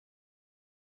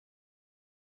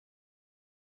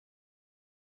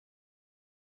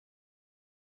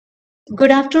Good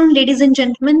afternoon, ladies and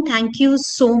gentlemen. Thank you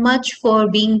so much for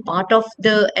being part of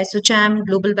the ASSOCHAM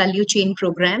Global Value Chain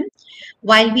Program.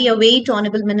 While we await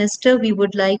Honorable Minister, we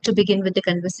would like to begin with the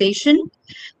conversation.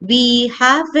 We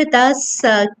have with us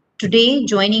today,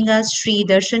 joining us, Sri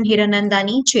Darshan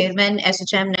Hiranandani, Chairman,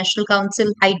 ASSOCHAM National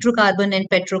Council, Hydrocarbon and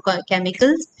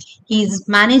Petrochemicals. He's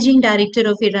Managing Director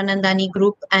of Hiranandani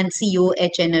Group and CEO,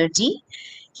 H Energy.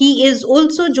 He is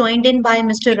also joined in by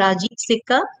Mr. Rajiv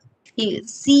Sikka, he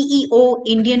is CEO,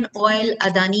 Indian Oil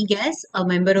Adani Gas, a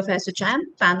member of ASSOCHAM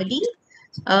family.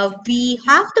 We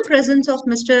have the presence of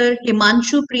Mr.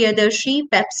 Himanshu Priyadarshi,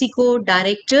 PepsiCo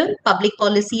Director, Public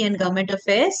Policy and Government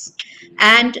Affairs.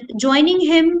 And joining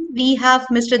him, we have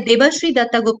Mr. Debashri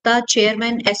Dattagupta,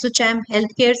 Chairman, ASSOCHAM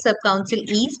Healthcare Sub-Council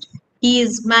East. He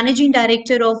is Managing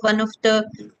Director of one of the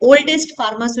oldest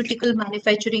pharmaceutical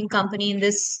manufacturing company in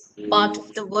this part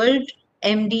of the world.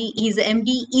 He's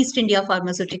MD East India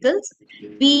Pharmaceuticals.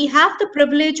 We have the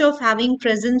privilege of having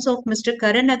presence of Mr.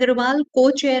 Karan Agarwal,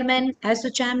 co-chairman,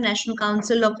 ASSOCHAM National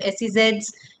Council of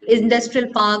SEZ's Industrial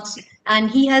Parks, and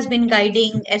he has been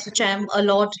guiding ASSOCHAM a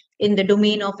lot in the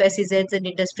domain of SEZs and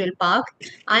Industrial Park.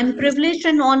 I'm privileged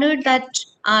and honored that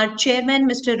our chairman,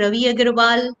 Mr. Ravi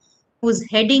Agarwal, who's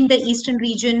heading the Eastern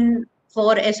region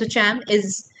for ASSOCHAM,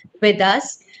 is with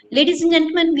us. Ladies and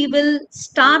gentlemen, we will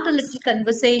start a little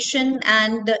conversation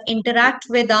and interact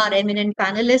with our eminent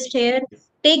panelists here,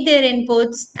 take their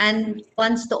inputs, and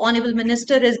once the Honorable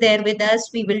Minister is there with us,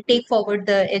 we will take forward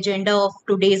the agenda of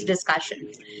today's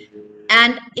discussion.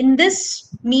 And in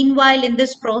this, meanwhile, in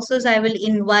this process, I will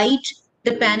invite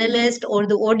the panelists or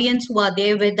the audience who are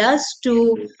there with us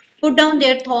to put down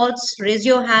their thoughts, raise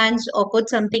your hands, or put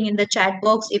something in the chat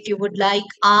box if you would like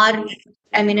our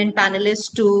eminent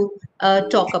panelists to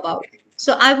talk about.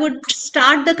 So I would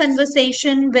start the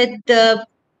conversation with Mr.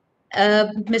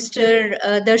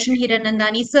 Darshan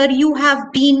Hiranandani. Sir, you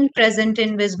have been present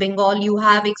in West Bengal, you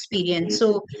have experience.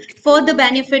 So for the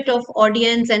benefit of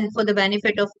audience and for the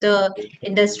benefit of the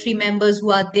industry members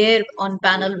who are there on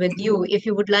panel with you, if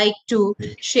you would like to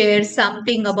share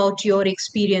something about your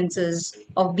experiences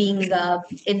of being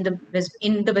in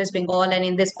the West Bengal and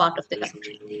in this part of the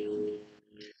country.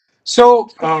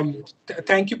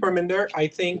 Thank you, Parminder. I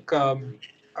think,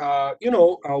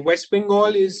 West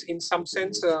Bengal is in some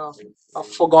sense a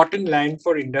forgotten land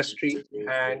for industry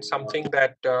and something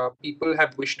that people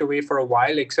have wished away for a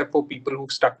while, except for people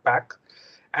who've stuck back.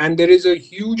 And there is a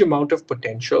huge amount of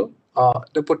potential.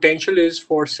 The potential is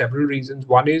for several reasons.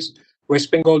 One is West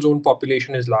Bengal's own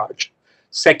population is large.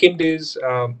 Second is,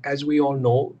 as we all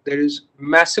know, there is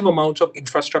massive amounts of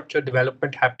infrastructure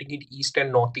development happening in east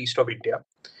and northeast of India.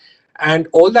 And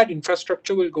all that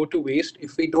infrastructure will go to waste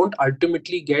if we don't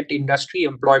ultimately get industry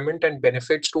employment and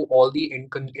benefits to all the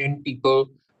end people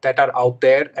that are out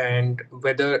there, and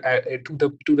whether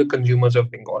to the consumers of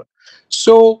Bengal.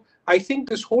 So I think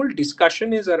this whole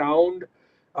discussion is around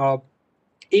uh,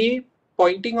 a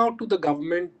pointing out to the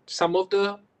government some of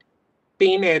the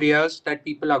pain areas that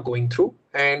people are going through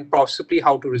and possibly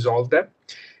how to resolve them.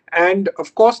 And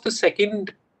of course, the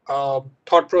second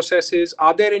thought process is,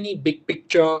 are there any big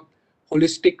picture,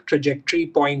 holistic trajectory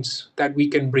points that we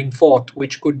can bring forth,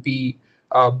 which could be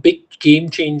big game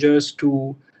changers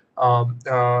to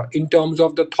in terms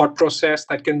of the thought process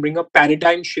that can bring a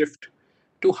paradigm shift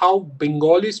to how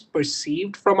Bengal is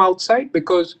perceived from outside?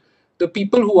 Because the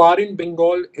people who are in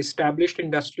Bengal, established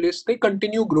industrialists, they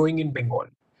continue growing in Bengal.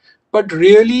 But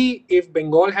really, if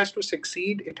Bengal has to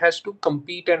succeed, it has to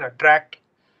compete and attract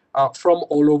from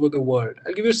all over the world.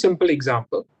 I'll give you a simple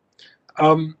example.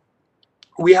 Um,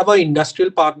 we have an industrial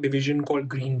park division called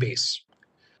Greenbase.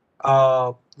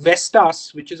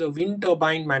 Vestas, which is a wind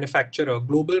turbine manufacturer,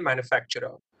 global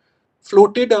manufacturer,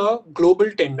 floated a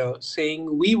global tender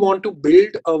saying we want to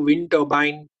build a wind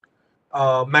turbine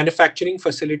manufacturing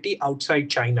facility outside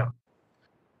China.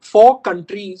 Four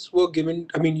countries were given.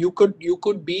 I mean, you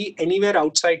could be anywhere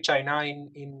outside China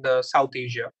in South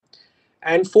Asia,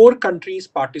 and four countries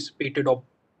participated, or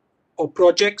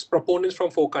projects proponents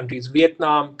from four countries: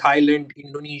 Vietnam, Thailand,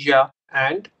 Indonesia,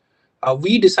 and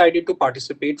we decided to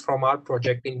participate from our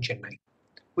project in Chennai.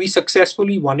 We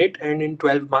successfully won it, and in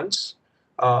 12 months,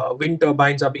 wind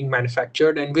turbines are being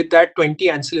manufactured, and with that, 20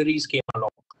 ancillaries came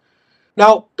along.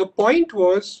 Now, the point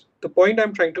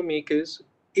I'm trying to make is,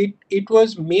 it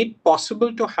was made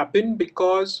possible to happen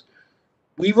because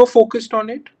we were focused on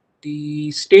it, the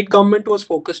state government was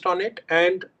focused on it,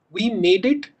 and we made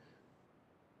it,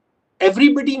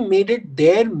 everybody made it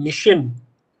their mission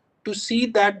to see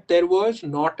that there was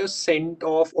not a cent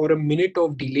of or a minute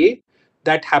of delay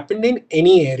that happened in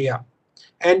any area.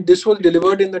 And this was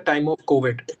delivered in the time of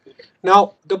COVID.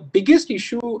 Now, the biggest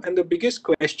issue and the biggest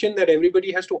question that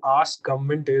everybody has to ask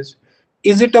government is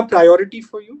it a priority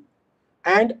for you?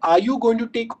 And are you going to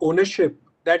take ownership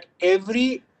that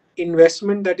every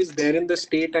investment that is there in the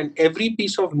state and every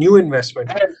piece of new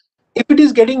investment, if it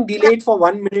is getting delayed for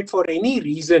 1 minute for any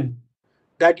reason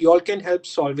that y'all can help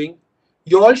solving,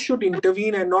 y'all should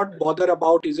intervene and not bother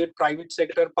about is it private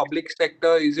sector, public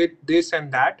sector, is it this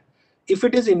and that. If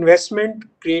it is investment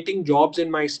creating jobs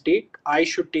in my state, I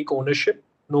should take ownership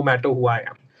no matter who I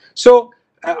am. So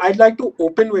I'd like to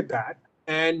open with that,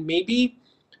 and maybe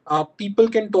people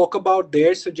can talk about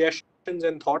their suggestions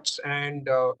and thoughts. And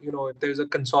if there's a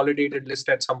consolidated list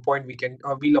at some point,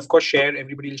 we'll of course share.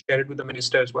 Everybody will share it with the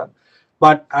minister as well.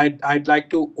 But I'd like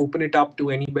to open it up to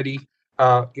anybody,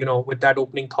 with that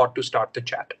opening thought to start the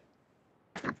chat.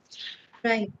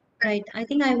 Right, right. I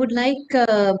think I would like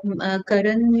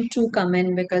Karan to come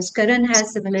in because Karan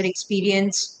has similar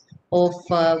experience of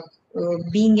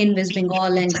being in West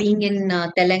Bengal and being in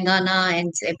Telangana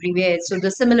and everywhere. So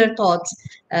the similar thoughts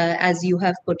as you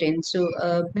have put in. So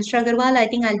Mr. Agarwal, I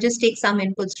think I'll just take some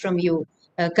inputs from you,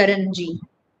 Karan ji.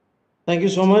 Thank you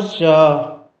so much,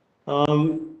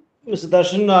 Mr.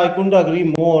 Darshan. I couldn't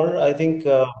agree more. I think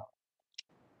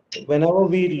whenever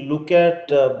we look at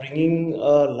bringing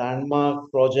a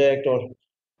landmark project or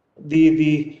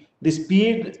the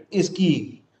speed is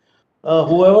key.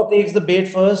 Whoever takes the bait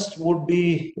first would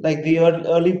be like the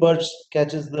early birds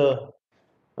catches the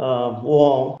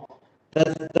worm.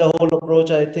 That's the whole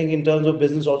approach, I think, in terms of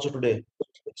business also today.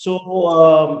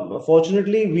 So,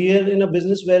 fortunately, we are in a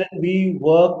business where we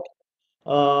work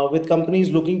with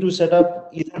companies looking to set up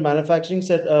either manufacturing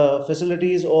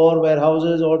facilities or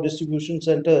warehouses or distribution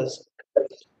centers.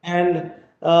 And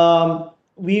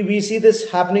we see this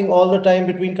happening all the time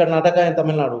between Karnataka and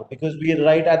Tamil Nadu because we are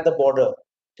right at the border.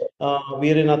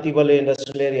 We are in Atibale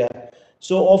industrial area.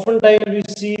 So oftentimes we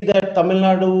see that Tamil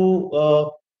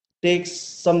Nadu takes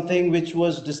something which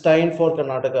was destined for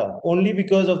Karnataka only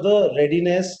because of the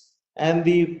readiness and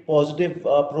the positive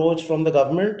approach from the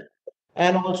government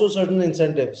and also certain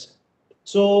incentives.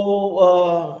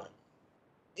 So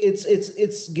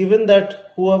it's given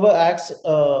that whoever acts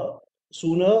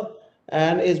sooner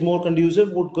and is more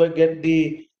conducive would get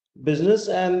the business,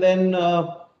 and then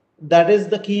that is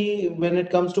the key when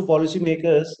it comes to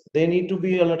policymakers. They need to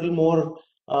be a little more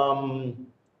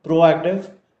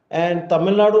proactive, and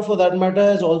Tamil Nadu, for that matter,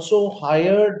 has also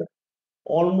hired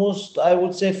almost, I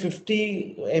would say,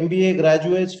 50 MBA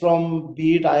graduates from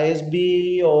be it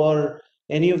ISB or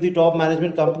any of the top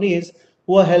management companies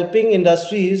who are helping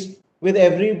industries with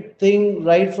everything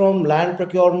right from land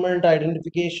procurement,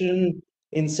 identification,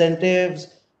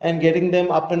 incentives, and getting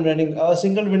them up and running. A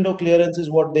single window clearance is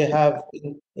what they have,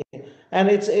 and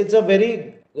it's a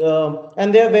very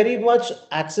and they are very much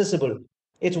accessible.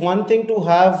 It's one thing to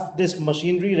have this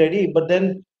machinery ready, but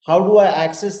then how do I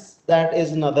access that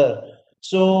is another.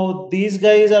 So these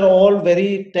guys are all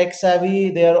very tech savvy.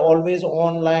 They are always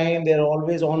online. They are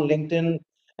always on LinkedIn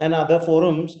and other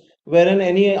forums, wherein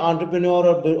any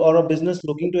entrepreneur or a business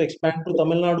looking to expand to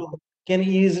Tamil Nadu can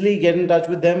easily get in touch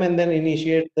with them and then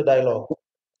initiate the dialogue.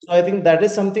 So I think that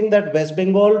is something that West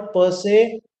Bengal per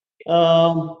se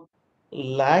um,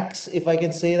 lacks, if I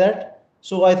can say that.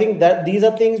 So I think that these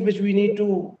are things which we need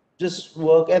to just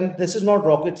work, and this is not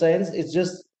rocket science. It's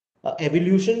just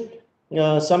evolution.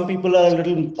 Some people are a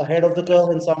little ahead of the curve,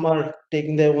 and some are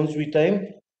taking their own sweet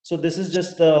time. So this is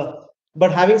just.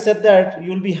 But having said that,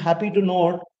 you'll be happy to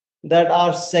note that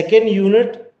our second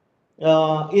unit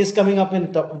is coming up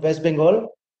in West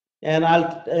Bengal, and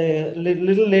I'll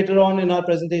little later on in our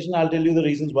presentation, I'll tell you the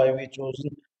reasons why we chose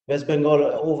West Bengal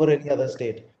over any other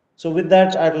state. So with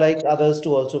that, I'd like others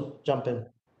to also jump in.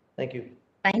 Thank you.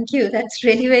 Thank you. That's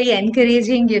really very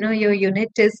encouraging. You know, your unit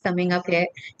is coming up here.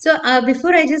 So,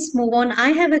 before I just move on, I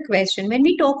have a question. When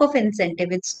we talk of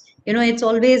incentive, it's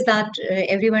always that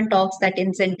everyone talks that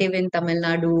incentive in Tamil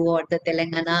Nadu or the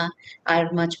Telangana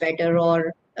are much better,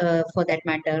 or for that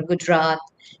matter, Gujarat.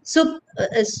 So,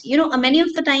 many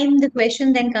of the time the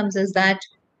question then comes is that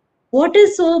what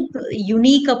is so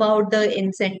unique about the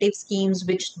incentive schemes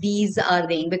which these are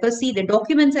doing? Because see, the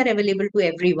documents are available to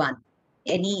everyone.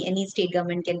 Any state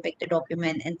government can pick the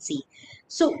document and see.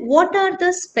 So, what are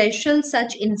the special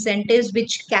such incentives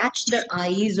which catch the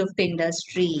eyes of the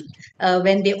industry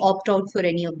when they opt out for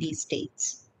any of these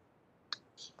states?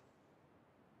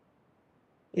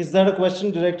 Is that a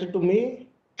question directed to me?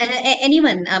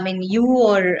 Anyone, I mean, you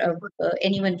or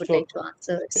anyone would Sure. like to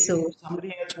answer. So, If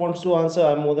somebody else wants to answer,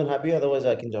 I'm more than happy. Otherwise,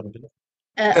 I can jump in.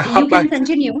 you can But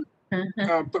continue.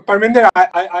 Parminder,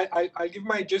 I'll give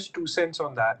my just 2 cents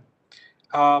on that.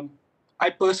 I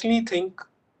personally think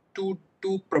to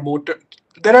promote.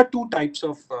 There are two types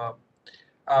of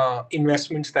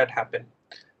investments that happen.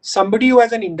 Somebody who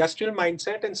has an industrial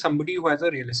mindset and somebody who has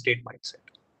a real estate mindset.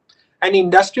 An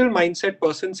industrial mindset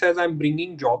person says, I'm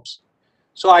bringing jobs,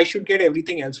 so I should get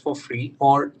everything else for free,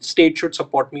 or state should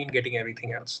support me in getting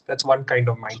everything else. That's one kind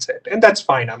of mindset, and that's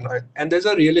fine. I'm not. And there's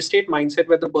a real estate mindset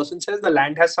where the person says the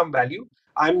land has some value.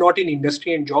 I'm not in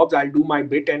industry and jobs. I'll do my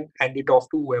bit and hand it off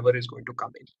to whoever is going to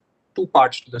come in. Two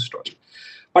parts to the story.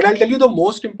 But I'll tell you the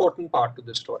most important part to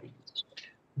the story.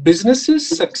 Businesses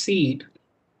succeed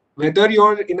whether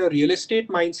you're in a real estate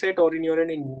mindset or in you're an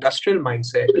industrial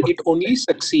mindset. It only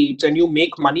succeeds and you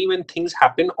make money when things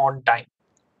happen on time.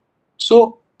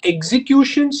 So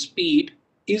execution speed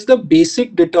is the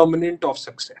basic determinant of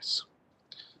success.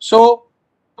 So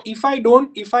if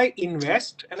I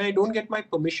invest and I don't get my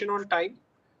permission on time,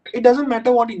 it doesn't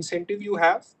matter what incentive you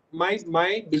have.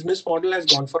 My business model has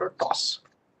gone for a toss.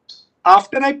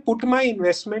 After I put my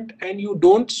investment and you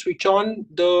don't switch on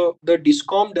the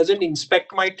discom doesn't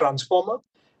inspect my transformer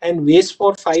and waits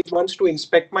for 5 months to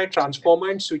inspect my transformer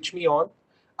and switch me on,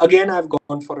 again I've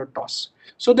gone for a toss.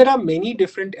 So there are many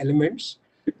different elements.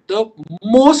 The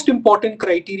most important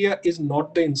criteria is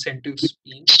not the incentive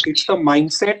scheme, it's the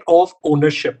mindset of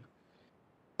ownership.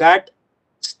 That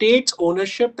states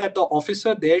ownership, that the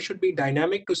officer there should be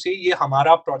dynamic to say ye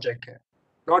hamara project hai,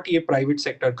 not ye private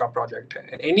sector ka project hai.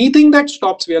 And anything that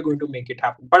stops, we are going to make it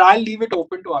happen. But I'll leave it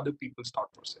open to other people's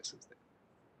thought processes there.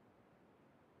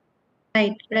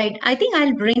 Right, right. I think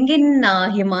I'll bring in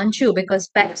Himanshu, because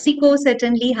PepsiCo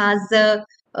certainly has a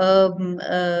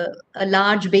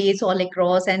large base all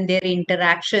across and their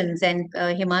interactions. And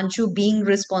Himanshu, being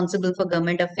responsible for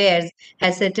government affairs,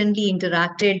 has certainly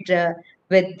interacted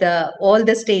with all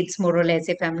the states, more or less,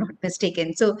 if I'm not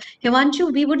mistaken. So,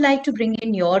 Himanshu, we would like to bring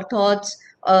in your thoughts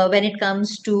when it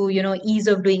comes to, ease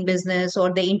of doing business,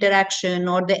 or the interaction,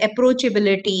 or the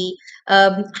approachability.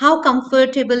 How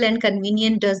comfortable and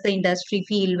convenient does the industry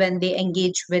feel when they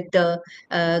engage with the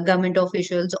government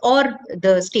officials or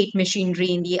the state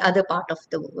machinery in the other part of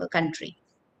the country?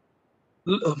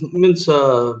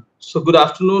 So good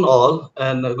afternoon all,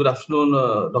 and good afternoon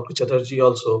Dr. Chatterjee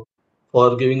also,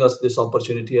 for giving us this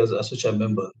opportunity as ASSOCHAM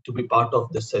member to be part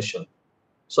of this session.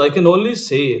 So I can only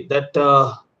say that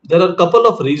there are a couple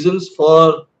of reasons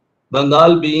for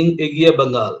Bengal being Egiye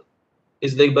Bengal,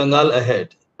 is like Bengal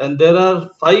ahead. And there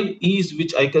are 5 E's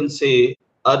which I can say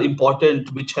are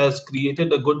important, which has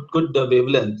created a good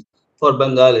wavelength for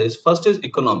Bengal. Is first is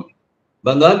economy.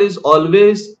 Bengal is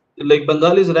always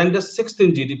Bengal is ranked as 6th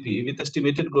in GDP with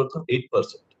estimated growth of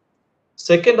 8%.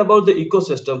 Second, about the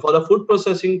ecosystem, for a food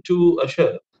processing to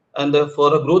assure and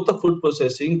for a growth of food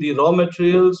processing, the raw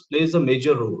materials plays a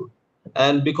major role.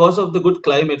 And because of the good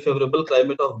climate, favorable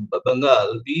climate of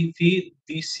Bengal, we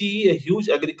see a huge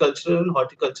agricultural and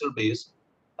horticultural base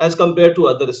as compared to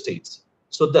other states.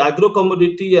 So the agro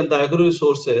commodity and the agro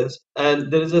resources,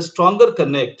 and there is a stronger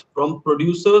connect from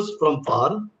producers from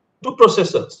farm to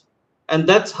processors. And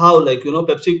that's how,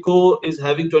 PepsiCo is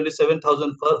having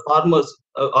 27,000 farmers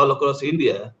all across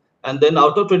India. And then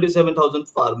out of 27,000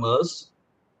 farmers,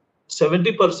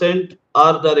 70%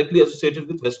 are directly associated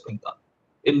with West Bengal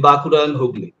in Bakura and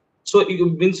Hooghly. So it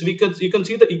means you can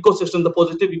see the ecosystem, the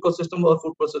positive ecosystem of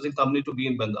food processing company to be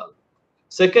in Bengal.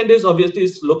 Second is obviously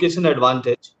its location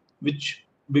advantage, which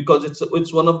because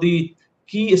it's one of the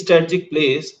key strategic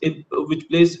place which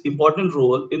plays important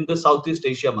role in the Southeast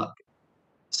Asia market.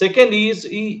 Second is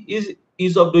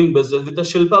ease of doing business with the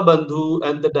Shilpa Bandhu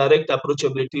and the direct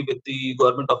approachability with the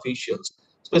government officials,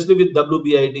 especially with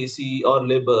WBIDC or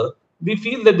labor. We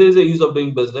feel that there is a ease of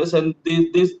doing business, and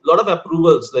there's a lot of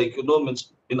approvals.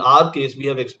 Means in our case, we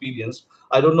have experience.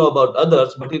 I don't know about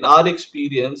others, but in our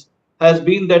experience has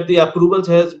been that the approvals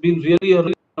has been really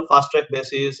on a fast track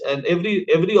basis, and every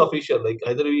official, like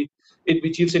either it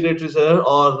be chief secretary sir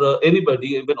or anybody,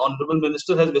 even honorable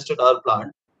minister has visited our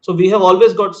plant. So we have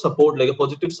always got support, like a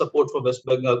positive support for West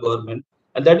Bengal government.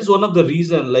 And that is one of the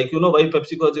reason, why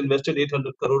PepsiCo has invested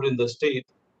 800 crore in the state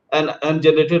and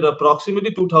generated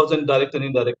approximately 2,000 direct and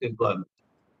indirect employment.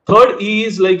 Third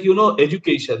is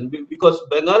education, because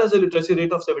Bengal has a literacy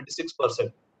rate of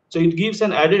 76%. So it gives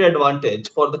an added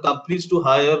advantage for the companies to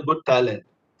hire good talent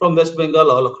from West Bengal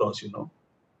all across.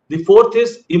 The fourth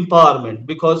is empowerment,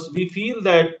 because we feel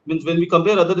that means when we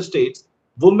compare other states,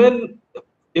 women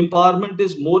empowerment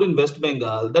is more in West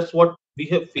Bengal. That's what we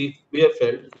have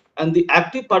felt, and the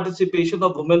active participation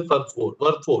of women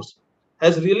workforce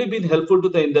has really been helpful to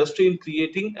the industry in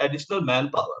creating additional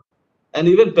manpower. And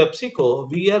even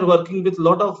PepsiCo, we are working with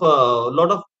lot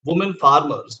of women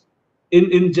farmers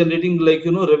in generating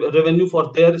revenue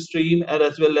for their stream, and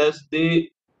as well as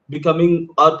becoming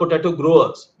our potato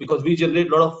growers, because we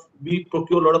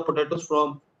procure a lot of potatoes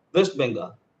from West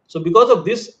Bengal. So because of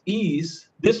this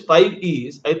 5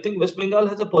 E's, I think West Bengal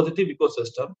has a positive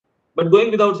ecosystem. But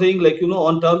going without saying, like,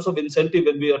 on terms of incentive,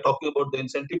 when we are talking about the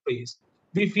incentive piece,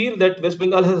 we feel that West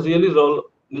Bengal has really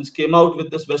came out with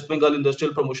this West Bengal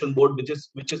Industrial Promotion Board,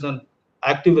 which is an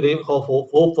active ray of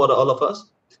hope for all of us.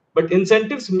 But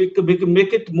incentives make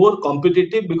it more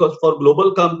competitive, because for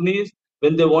global companies,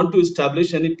 when they want to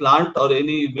establish any plant or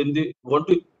when they want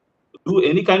to do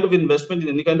any kind of investment in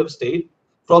any kind of state,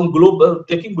 from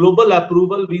taking global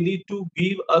approval, we need to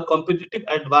give a competitive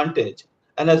advantage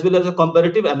and as well as a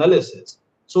comparative analysis,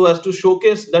 so as to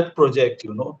showcase that project.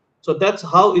 So that's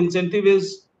how incentive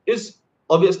is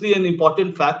obviously an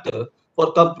important factor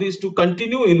for companies to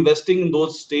continue investing in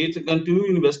those states and continue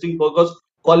investing, because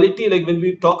quality, like when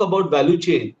we talk about value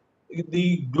chain,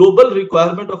 the global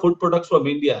requirement of food products from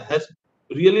India has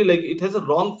really, like, it has a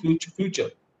wrong future,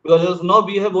 because as of now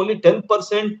we have only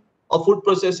 10% of food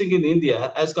processing in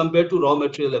India as compared to raw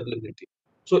material availability.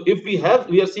 So if we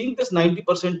are seeing this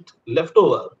 90%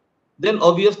 leftover, then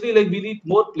obviously, like, we need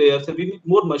more players and we need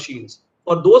more machines.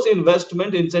 For those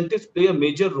investment, incentives play a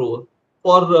major role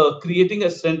for creating a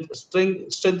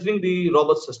strengthening the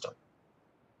robust system.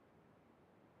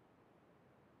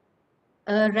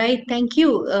 Right. Thank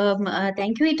you.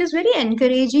 Thank you. It is very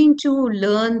encouraging to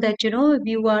learn that, if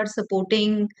you are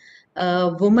supporting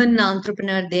a woman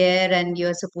entrepreneur there and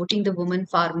you're supporting the woman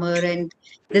farmer, and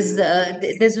there's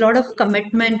a lot of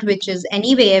commitment, which is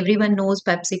anyway, everyone knows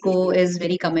PepsiCo is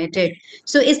very committed.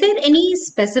 So is there any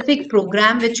specific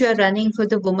program which you are running for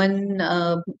the woman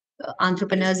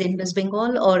entrepreneurs in West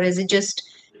Bengal, or is it just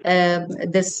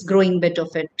this growing bit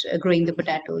of it, growing the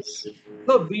potatoes?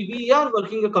 No, we are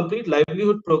working a complete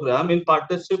livelihood program in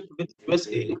partnership with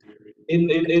USAID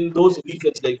in those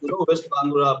regions, like, West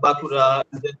Bakura,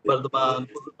 and then Bardhaman,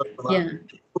 Purva Bardhaman,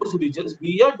 Yeah. those regions.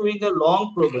 We are doing a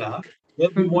long program where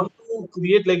we Mhm. want to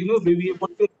create, like, we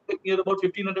want to create near about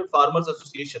 1,500 farmers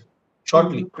association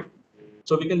shortly. Mhm.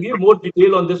 So we can give more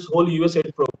detail on this whole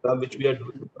USAID program which we are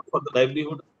doing for the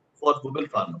livelihood for women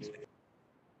farmers.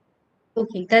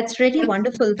 Okay, that's really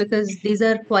wonderful because these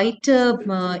are quite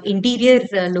interior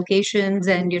locations,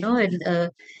 and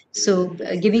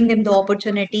giving them the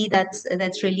opportunity,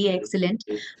 that's really excellent.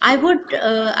 I would,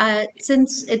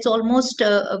 since it's almost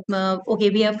okay,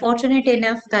 we are fortunate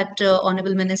enough that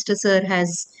Honorable Minister Sir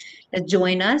has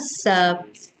joined us.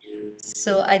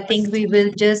 So I think we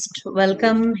will just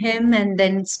welcome him and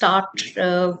then start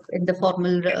in the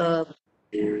formal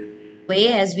way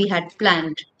as we had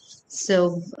planned.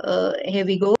 So here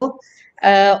we go.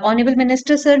 Honorable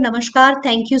Minister, sir, namaskar.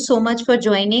 Thank you so much for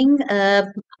joining.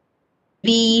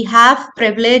 We have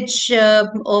privilege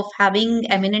of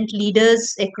having eminent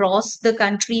leaders across the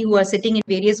country who are sitting in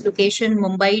various locations,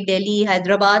 Mumbai, Delhi,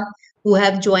 Hyderabad, who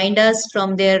have joined us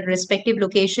from their respective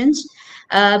locations.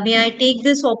 May I take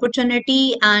this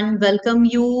opportunity and welcome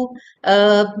you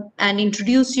and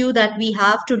introduce you that we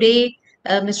have today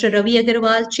Mr. Ravi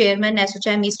Agarwal, Chairman,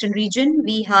 ASSOCHAM Eastern Region.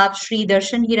 We have Sri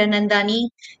Darshan Hiranandani,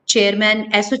 Chairman,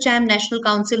 ASSOCHAM National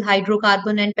Council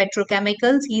Hydrocarbon and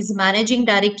Petrochemicals. He's Managing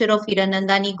Director of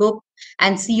Hiranandani Group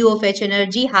and CEO of H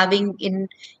Energy, having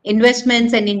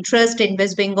investments and interest in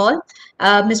West Bengal.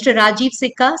 Mr. Rajiv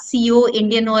Sikka, CEO,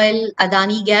 Indian Oil,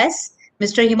 Adani Gas.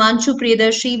 Mr. Himanshu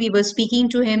Priyadarshi, we were speaking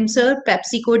to him, sir,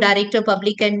 PepsiCo Director,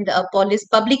 Public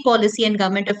Policy and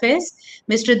Government Affairs.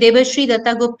 Mr. Debashri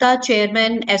Datta Gupta,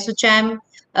 Chairman, ASSOCHAM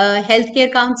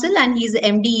Healthcare Council, and he's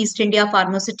MD East India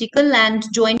Pharmaceutical. And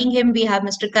joining him, we have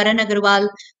Mr. Karan Agarwal,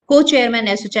 Co-Chairman,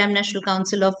 ASSOCHAM National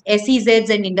Council of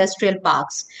SEZs and Industrial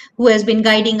Parks, who has been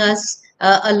guiding us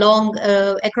along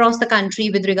across the country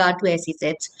with regard to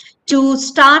SEZs. To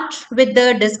start with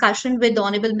the discussion with the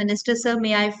Honorable Minister, sir,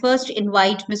 may I first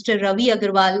invite Mr. Ravi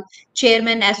Agarwal,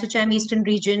 Chairman, ASSOCHAM Eastern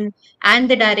Region, and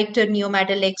the Director,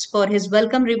 Neometalics, for his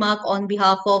welcome remark on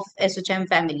behalf of ASSOCHAM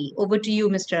family. Over to you,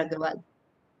 Mr. Agarwal.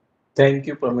 Thank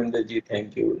you, Parminder ji.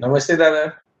 Thank you. Namaste,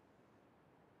 Dada.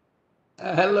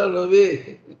 Hello,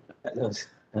 Ravi. Hello.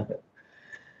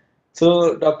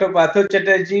 So, Dr. Partho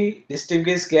Chatterjee,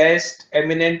 distinguished guest,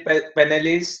 eminent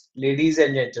panelists, ladies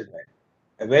and gentlemen,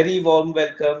 a very warm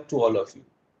welcome to all of you.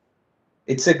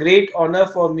 It's a great honor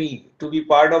for me to be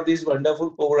part of this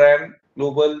wonderful program,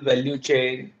 Global Value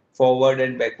Chain, Forward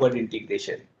and Backward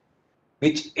Integration,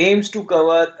 which aims to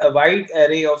cover a wide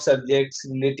array of subjects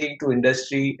relating to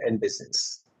industry and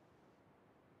business.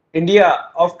 India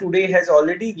of today has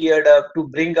already geared up to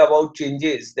bring about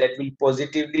changes that will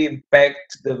positively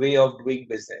impact the way of doing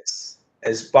business.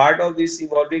 As part of this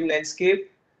evolving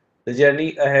landscape, The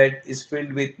journey ahead is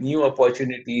filled with new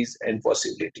opportunities and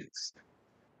possibilities.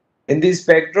 In this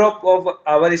backdrop of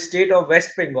our state of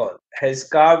West Bengal has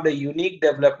carved a unique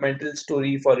developmental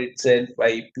story for itself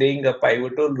by playing a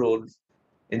pivotal role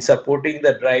in supporting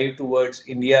the drive towards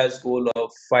India's goal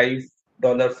of $5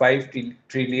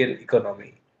 trillion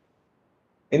economy.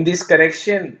 In this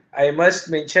connection, I must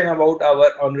mention about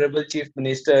our Honorable Chief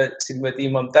Minister Srimati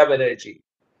Mamata Banerjee,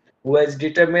 who has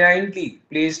determinedly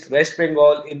placed West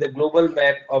Bengal in the global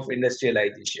map of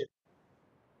industrialization.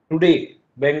 Today,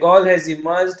 Bengal has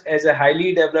emerged as a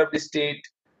highly developed state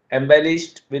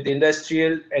embellished with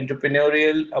industrial,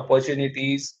 entrepreneurial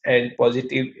opportunities and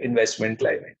positive investment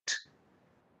climate.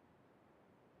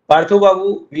 Partho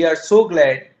Babu, we are so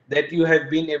glad that you have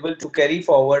been able to carry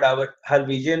forward her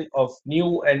vision of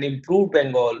new and improved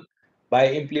Bengal by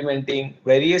implementing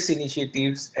various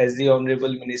initiatives as the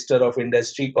Honorable Minister of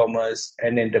Industry, Commerce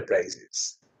and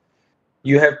Enterprises.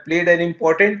 You have played an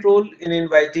important role in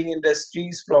inviting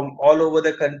industries from all over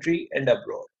the country and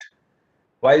abroad,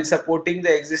 while supporting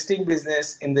the existing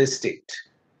business in the state.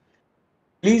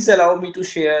 Please allow me to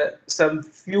share some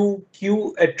few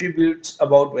key attributes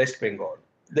about West Bengal.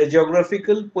 The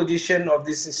geographical position of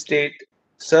this state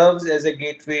serves as a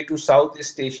gateway to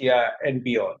Southeast Asia and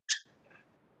beyond.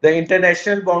 The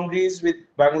international boundaries with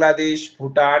Bangladesh,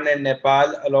 Bhutan, and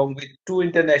Nepal, along with two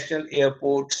international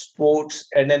airports, ports,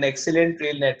 and an excellent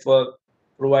rail network,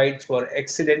 provides for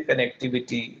excellent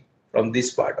connectivity from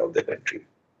this part of the country.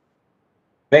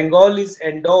 Bengal is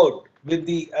endowed with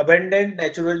the abundant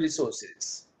natural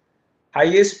resources.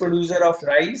 Highest producer of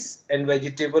rice and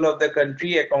vegetable of the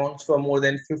country accounts for more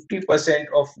than 50%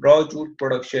 of raw jute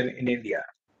production in India.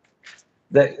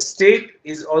 The state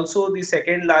is also the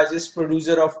second largest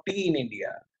producer of tea in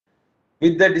India,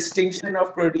 with the distinction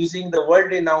of producing the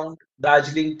world-renowned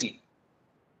Darjeeling tea.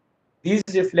 These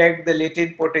reflect the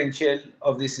latent potential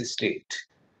of this state.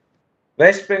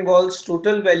 West Bengal's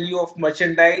total value of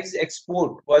merchandise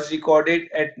export was recorded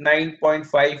at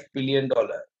 $9.5 billion.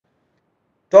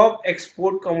 Top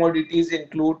export commodities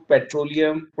include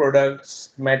petroleum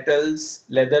products, metals,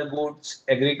 leather goods,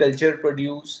 agriculture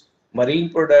produce, marine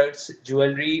products,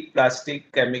 jewelry,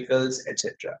 plastic, chemicals,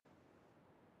 etc.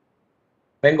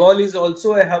 Bengal is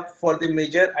also a hub for the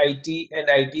major IT and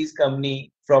ITs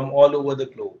company from all over the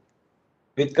globe.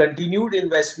 With continued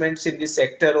investments in this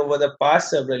sector over the past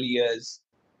several years,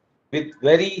 with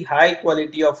very high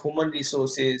quality of human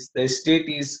resources, the state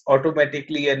is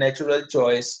automatically a natural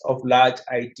choice of large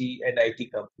IT and IT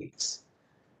companies.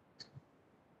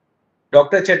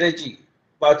 Dr. Chatterjee,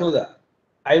 Pathoda,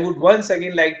 I would once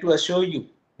again like to assure you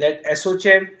that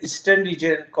ASSOCHAM Eastern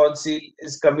Region Council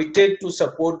is committed to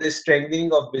support the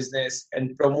strengthening of business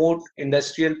and promote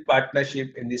industrial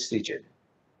partnership in this region.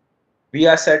 We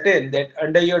are certain that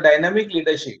under your dynamic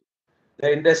leadership,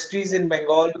 the industries in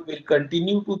Bengal will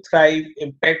continue to thrive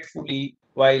impactfully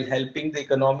while helping the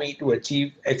economy to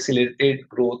achieve accelerated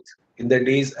growth in the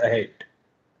days ahead.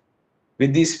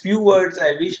 With these few words,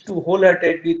 I wish to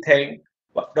wholeheartedly thank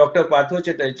Dr. Partho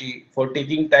Chatterjee for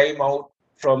taking time out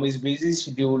from his busy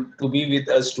schedule to be with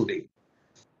us today.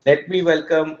 Let me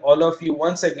welcome all of you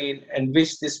once again and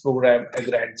wish this program a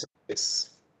grand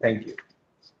success. Thank you.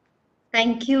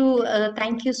 Thank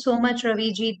you so much,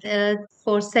 Raviji,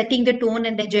 for setting the tone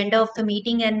and agenda of the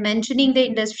meeting and mentioning the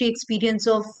industry experience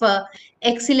of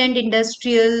excellent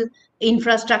industrial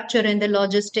infrastructure and the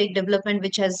logistic development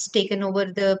which has taken over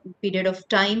the period of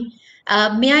time.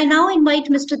 May I now invite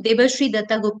Mr. Debashri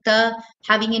Datta Gupta,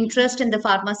 having interest in the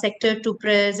pharma sector, to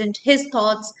present his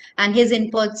thoughts and his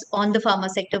inputs on the pharma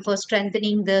sector for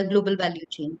strengthening the global value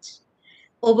chains.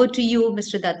 Over to you,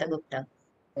 Mr. Datta Gupta.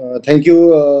 Thank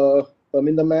you,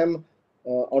 Paminda ma'am,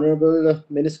 Honorable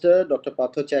Minister, Dr.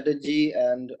 Partho Chatterjee,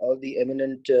 and all the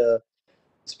eminent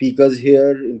speakers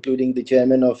here, including the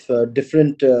chairman of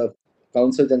different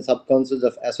councils and sub-councils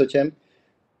of ASSOCHAM.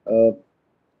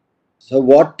 So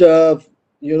what,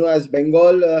 as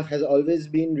Bengal has always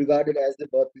been regarded as the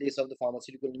birthplace of the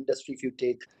pharmaceutical industry. If you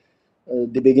take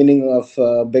the beginning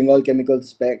of Bengal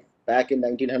Chemicals back in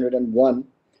 1901,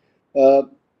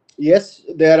 yes,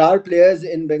 there are players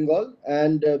in Bengal,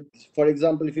 and for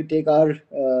example, if you take our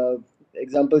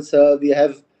example, sir, we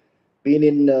have been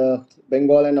in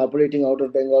Bengal and operating out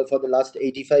of Bengal for the last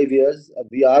 85 years.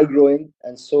 We are growing,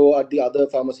 and so are the other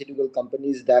pharmaceutical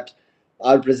companies that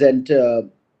are present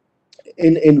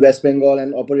in West Bengal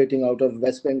and operating out of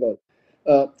West Bengal.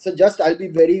 So just I'll be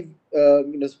very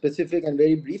specific and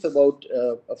very brief about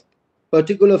a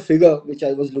particular figure which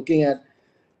I was looking at.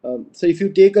 So if you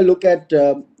take a look at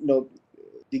the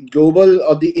global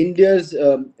or the India's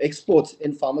exports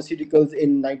in pharmaceuticals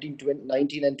in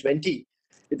 19 and 20,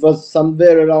 it was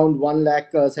somewhere around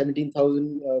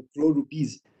 1,17,000 crore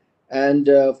rupees. And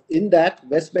in that,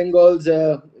 West Bengal's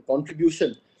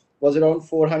contribution was around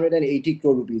 480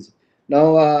 crore rupees.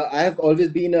 Now, I have always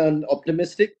been an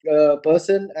optimistic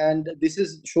person, and this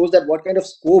is shows that what kind of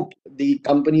scope the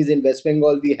companies in West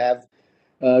Bengal we have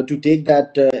to take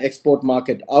that export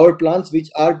market. Our plants, which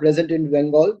are present in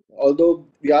Bengal, although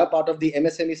we are part of the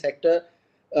MSME sector,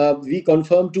 we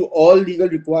conform to all legal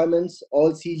requirements,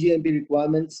 all CGMP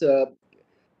requirements.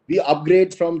 We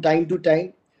upgrade from time to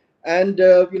time, and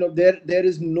there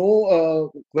is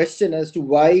no question as to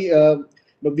why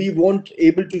we won't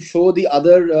able to show the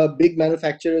other big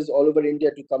manufacturers all over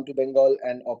India to come to Bengal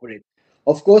and operate.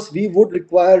 Of course, we would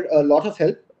require a lot of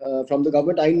help from the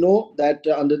government. I know that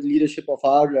under the leadership of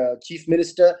our Chief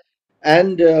Minister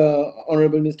and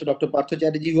Honorable Mr. Dr. Partha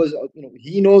Chatterjee, was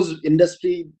he knows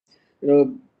industry, you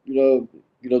know,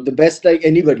 you know, the best like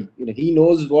anybody. He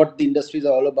knows what the industries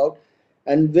are all about,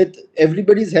 and with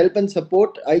everybody's help and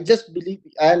support, I just believe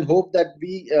and hope that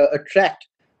we attract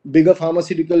bigger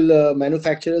pharmaceutical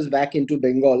manufacturers back into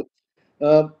Bengal.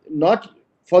 Not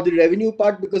for the revenue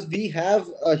part, because we have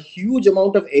a huge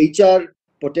amount of HR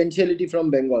potentiality from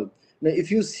Bengal. Now,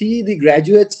 if you see the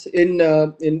graduates in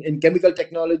chemical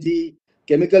technology,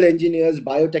 chemical engineers,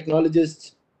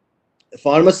 biotechnologists,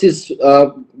 pharmacists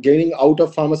getting out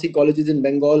of pharmacy colleges in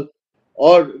Bengal,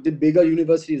 or the bigger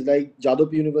universities like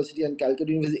Jadavpur University and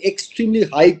Calcutta University, extremely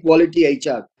high quality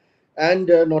HR. And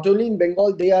not only in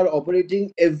Bengal, they are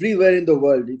operating everywhere in the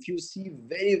world. If you see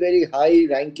very, very high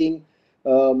ranking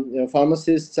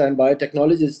pharmacists and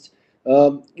biotechnologists,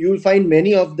 you will find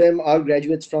many of them are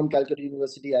graduates from Calcutta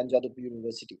University and Jadavpur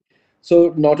University.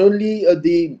 So not only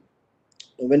the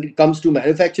when it comes to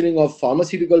manufacturing of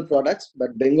pharmaceutical products,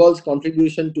 but Bengal's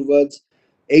contribution towards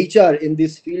HR in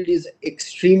this field is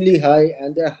extremely high,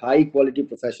 and they're high quality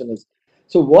professionals.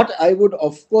 So what I would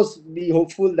of course be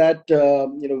hopeful that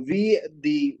we,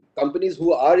 the companies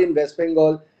who are in West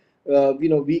Bengal,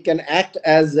 we can act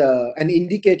as an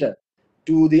indicator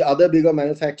to the other bigger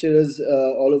manufacturers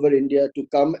all over India to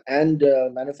come and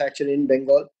manufacture in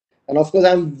Bengal. And of course,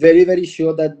 I'm very, very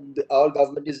sure that our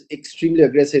government is extremely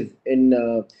aggressive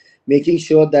in making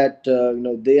sure that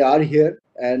they are here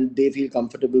and they feel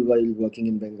comfortable while working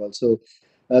in Bengal. So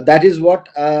that is what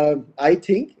I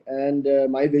think, and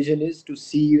my vision is to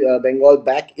see Bengal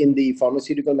back in the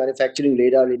pharmaceutical manufacturing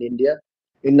radar in India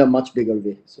in a much bigger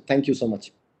way. So thank you so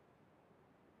much.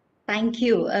 Thank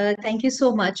you. Thank you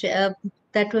so much.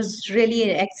 That was really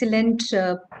an excellent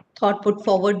thought put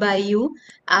forward by you.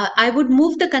 I would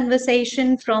move the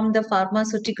conversation from the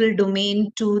pharmaceutical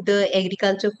domain to the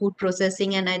agriculture food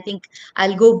processing, and I think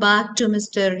I'll go back to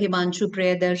Mr. Himanshu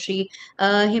Priyadarshi.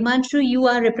 Himanshu, you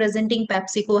are representing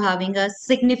PepsiCo, having a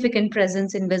significant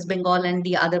presence in West Bengal and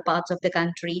the other parts of the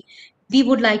country. We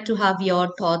would like to have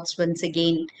your thoughts once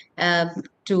again uh,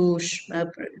 to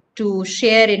to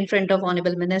share in front of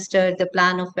Honorable Minister the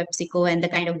plan of PepsiCo and the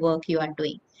kind of work you are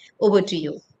doing. Over to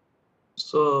you.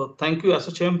 So thank you,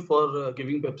 ASSOCHAM, for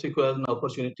giving PepsiCo as an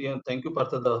opportunity, and thank you,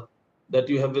 Partha, that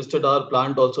you have visited our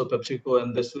plant also, PepsiCo,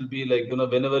 and this will be like,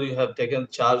 whenever you have taken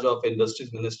charge of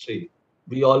Industries Ministry,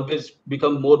 we always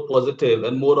become more positive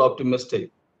and more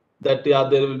optimistic that, yeah,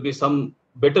 there will be some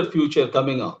better future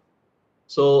coming up.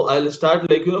 So I'll start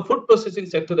like, food processing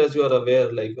sector, as you are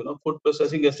aware, like, food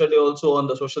processing. Yesterday also on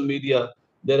the social media,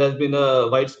 there has been a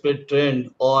widespread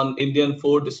trend on Indian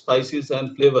food, spices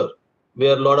and flavor,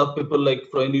 where a lot of people like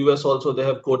from US also, they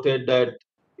have quoted that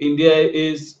India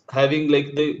is having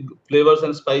like the flavors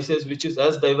and spices, which is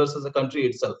as diverse as the country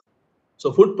itself.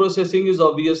 So food processing is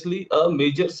obviously a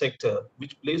major sector,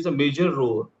 which plays a major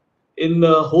role in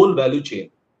the whole value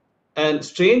chain. And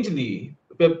strangely,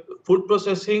 food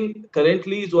processing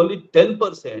currently is only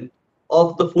 10%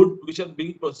 of the food which are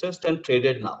being processed and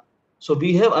traded now. So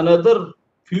we have another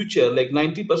future, like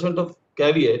 90% of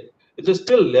caveat, it is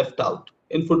still left out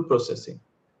in food processing.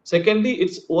 Secondly,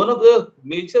 it's one of the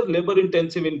major labor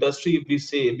intensive industry, if we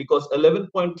say, because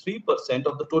 11.3%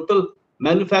 of the total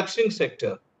manufacturing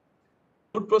sector,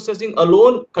 food processing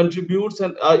alone contributes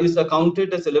and is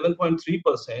accounted as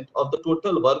 11.3% of the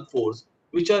total workforce,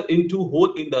 which are into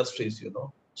whole industries.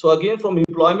 So again, from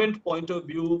employment point of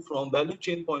view, from value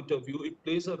chain point of view, it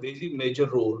plays a very major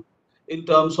role in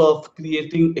terms of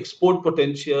creating export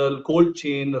potential, cold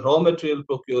chain, raw material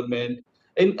procurement,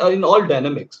 in all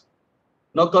dynamics.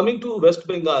 Now coming to West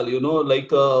Bengal,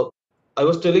 like I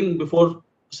was telling before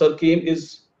Sir came,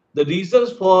 is the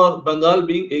reasons for Bengal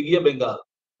being Agia Bengal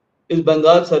is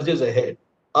Bengal surges ahead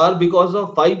are because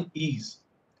of 5 E's.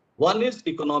 One is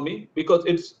economy, because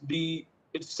it's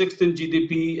sixth in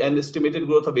GDP and estimated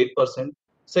growth of 8%.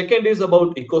 Second is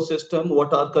about ecosystem,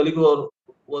 what our colleague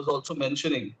was also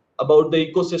mentioning about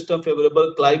the ecosystem,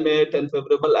 favorable climate and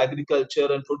favorable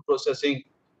agriculture and food processing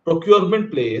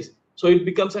procurement plays. So it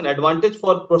becomes an advantage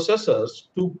for processors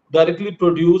to directly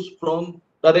procure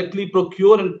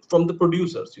and from the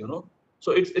producers,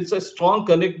 So it's a strong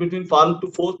connect between farm to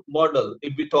fork model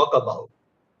if we talk about.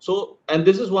 So, and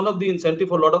this is one of the incentive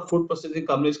for a lot of food processing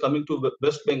companies coming to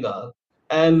West Bengal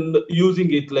and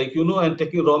using it, and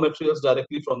taking raw materials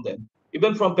directly from them.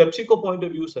 Even from PepsiCo point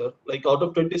of view, sir, like out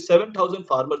of 27,000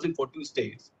 farmers in 14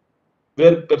 states,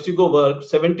 where PepsiCo works,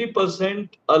 70%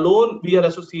 alone, we are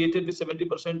associated with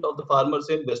 70% of the farmers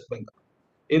in West Bengal.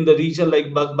 In the region like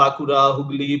Bakura,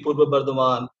 Hugli, Purva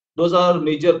Bardhaman, those are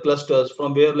major clusters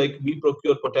from where like we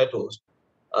procure potatoes.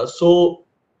 So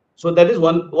that is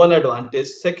one advantage.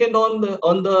 Second,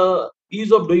 on the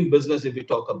ease of doing business, if we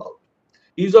talk about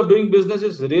ease of doing business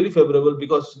is really favorable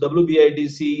because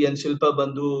WBIDC and Shilpa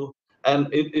Bandhu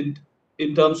and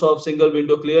in terms of single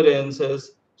window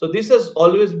clearances. So this has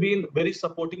always been very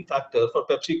supporting factor for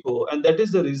PepsiCo, and that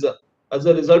is the reason. As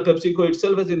a result, PepsiCo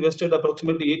itself has invested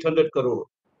approximately 800 crore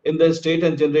in the state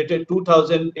and generated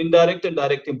 2,000 indirect and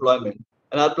direct employment.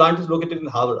 And our plant is located in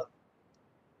Havra,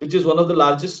 which is one of the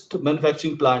largest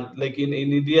manufacturing plant, like in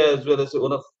India as well as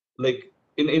one of like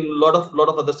in lot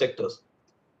of other sectors.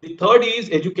 The third is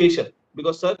education,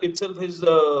 because sir itself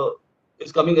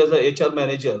is coming as a HR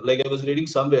manager. Like I was reading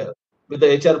somewhere with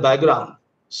the HR background.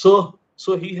 So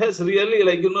he has really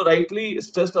rightly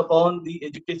stressed upon the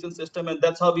education system, and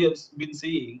that's how we have been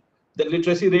seeing the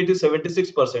literacy rate is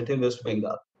 76% in West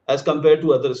Bengal as compared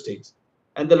to other states.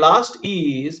 And the last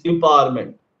E is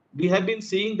empowerment. We have been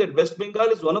seeing that West Bengal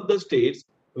is one of the states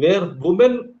where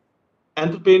women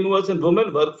entrepreneurs and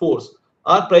women workforce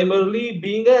are primarily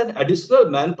being an additional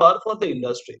manpower for the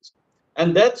industries.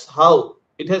 And that's how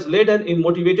it has led and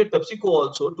motivated PepsiCo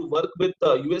also to work with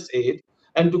USAID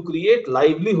and to create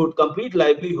livelihood, complete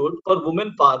livelihood for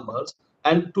women farmers,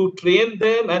 and to train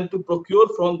them and to procure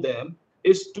from them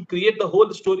is to create the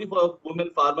whole story for women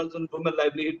farmers and women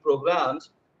livelihood programs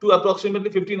to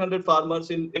approximately 1,500 farmers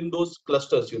in those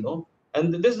clusters.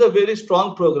 And this is a very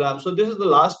strong program. So this is the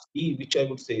last E, which I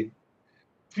would say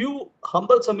few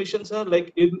humble submissions are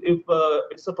like if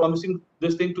it's a promising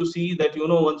this thing to see that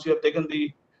once you have taken the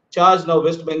charge, now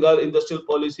West Bengal Industrial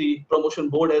Policy Promotion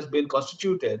Board has been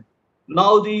constituted.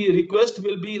 Now the request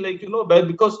will be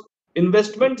because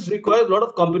investments require a lot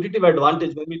of competitive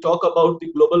advantage when we talk about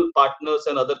the global partners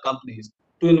and other companies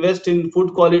to invest in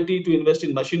food quality, to invest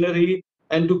in machinery,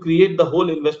 and to create the whole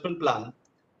investment plan.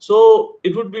 So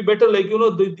it would be better,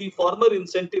 the former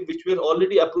incentive which were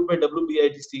already approved by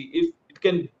WBITC, if it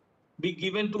can be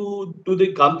given to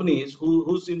the companies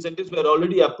whose incentives were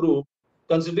already approved,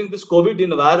 considering this COVID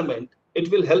environment, it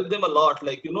will help them a lot,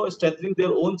 strengthening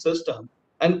their own system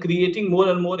and creating more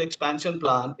and more expansion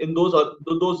plan in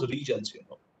those regions.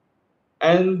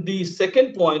 And the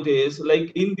second point is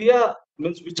like India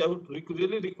means, which I would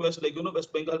really request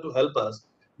West Bengal to help us,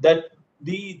 that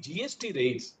the GST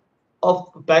rates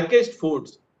of packaged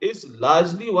foods is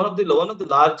largely one of the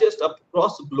largest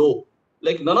across the globe.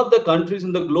 Like none of the countries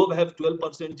in the globe have 12%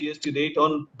 GST rate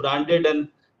on branded and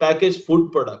packaged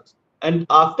food products. And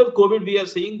after COVID, we are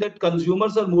seeing that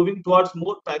consumers are moving towards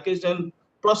more packaged and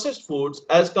processed foods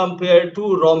as compared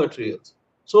to raw materials.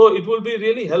 So it will be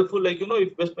really helpful,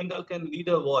 if West Bengal can lead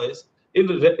a voice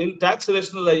in tax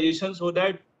rationalization, so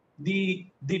that the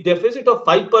deficit of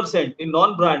 5% in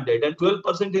non-branded and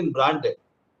 12% in branded.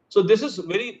 So this is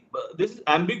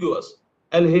ambiguous,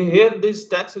 and here this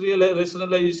tax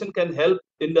rationalization can help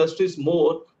industries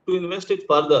more to invest it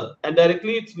further, and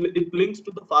directly it links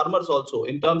to the farmers also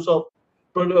in terms of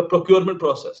procurement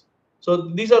process. So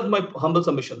these are my humble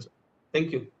submissions.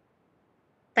 Thank you.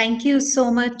 Thank you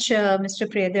so much, Mr.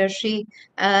 Priyadarshi.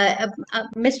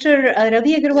 Mr.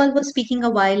 Ravi Agarwal was speaking a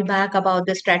while back about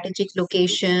the strategic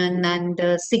location and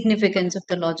the significance of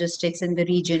the logistics in the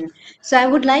region. So I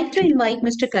would like to invite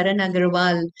Mr. Karan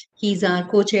Agarwal. He's our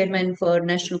co-chairman for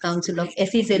National Council of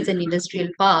SEZs and Industrial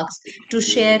Parks, to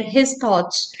share his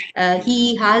thoughts.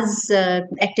 He has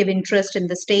active interest in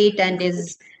the state and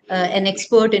is an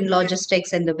expert in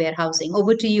logistics and the warehousing.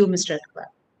 Over to you, Mr. Agarwal.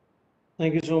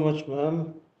 Thank you so much,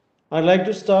 ma'am. I'd like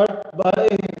to start by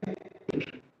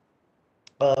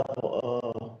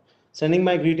sending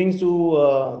my greetings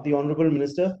to the Honorable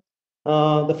Minister.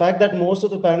 The fact that most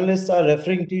of the panelists are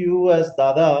referring to you as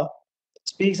Dada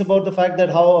speaks about the fact that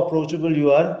how approachable you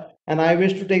are, and I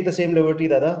wish to take the same liberty,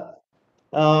 Dada.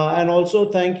 And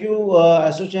also thank you,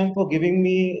 ASSOCHAM, for giving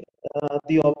me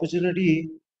the opportunity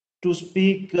to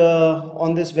speak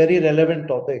on this very relevant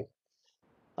topic.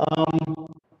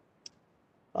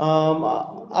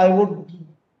 I would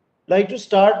like to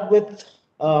start with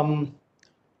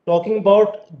talking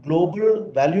about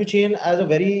global value chain as a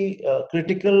very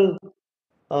critical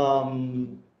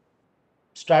um,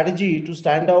 strategy to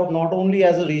stand out not only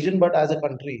as a region but as a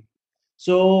country.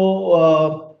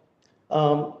 So,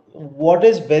 what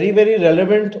is very, very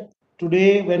relevant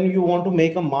today when you want to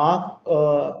make a mark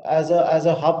as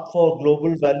a hub for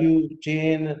global value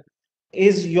chain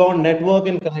is your network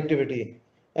and connectivity.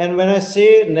 And when I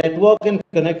say network and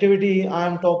connectivity,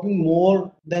 I'm talking more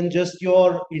than just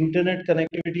your internet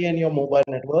connectivity and your mobile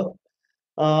network.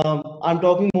 I'm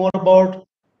talking more about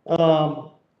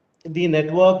the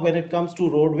network when it comes to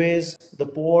roadways, the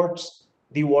ports,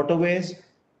 the waterways.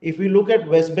 If we look at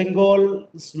West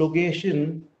Bengal's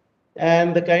location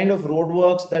and the kind of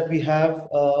roadworks that we have,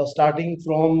 starting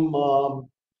from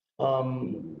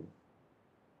um,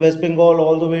 West Bengal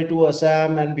all the way to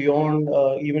Assam and beyond,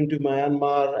 even to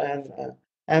Myanmar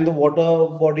and the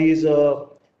water bodies.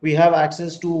 We have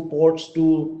access to ports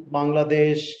to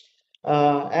Bangladesh,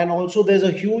 and also there's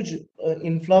a huge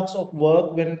influx of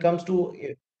work when it comes to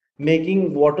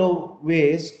making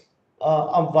waterways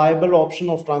a viable option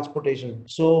of transportation.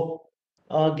 So,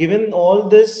 given all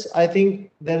this, I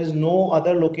think there is no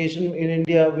other location in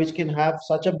India which can have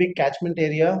such a big catchment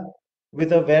area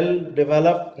with a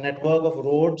well-developed network of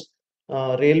roads,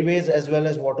 railways, as well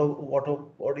as water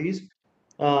bodies,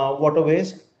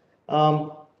 waterways.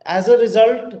 As a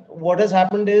result, what has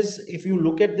happened is, if you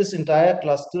look at this entire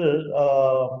cluster,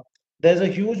 there's a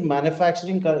huge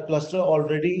manufacturing cluster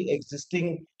already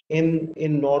existing in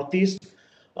Northeast,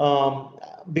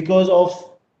 because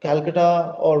of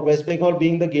Calcutta or West Bengal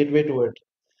being the gateway to it.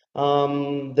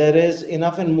 There is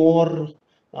enough and more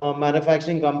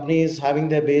manufacturing companies having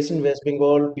their base in West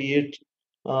Bengal, be it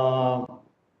uh,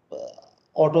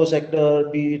 auto sector,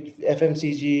 be it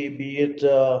FMCG, be it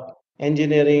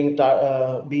engineering,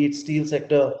 be it steel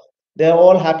sector. They're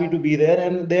all happy to be there,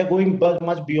 and they're going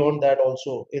much beyond that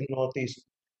also in Northeast.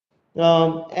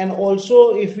 And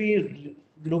also, if we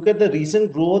look at the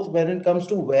recent growth when it comes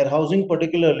to warehousing,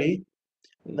 particularly,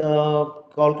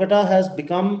 Kolkata has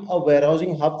become a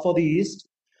warehousing hub for the East,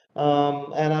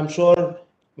 and I'm sure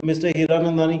Mr.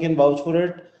 Hiranandani can vouch for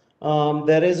it.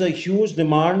 There is a huge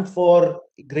demand for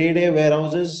grade A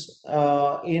warehouses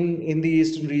in the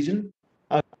eastern region.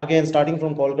 Again, starting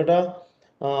from Kolkata,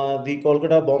 the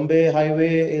Kolkata Bombay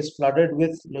highway is flooded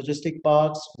with logistic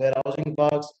parks, warehousing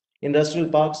parks, industrial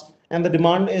parks, and the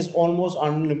demand is almost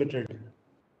unlimited.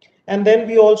 And then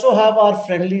we also have our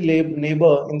friendly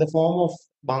neighbor in the form of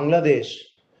Bangladesh,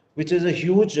 which is a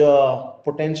huge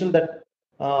potential that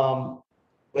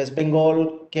West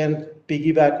Bengal can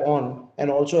piggyback on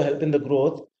and also help in the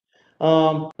growth.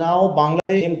 Now,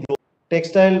 Bangladesh is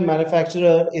textile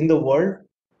manufacturer in the world.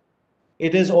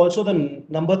 It is also the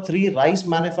number three rice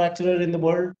manufacturer in the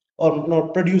world, or no,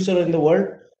 producer in the world,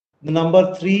 the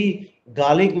number three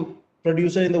garlic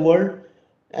producer in the world,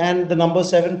 and the number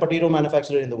seven potato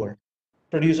manufacturer in the world,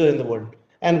 producer in the world.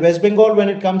 And West Bengal, when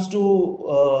it comes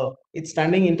to its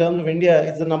standing in terms of India,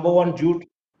 it's the number one jute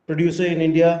producer in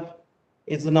India.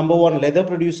 It's the number one leather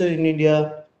producer in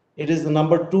India. It is the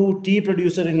number two tea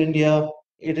producer in India.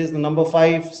 It is the number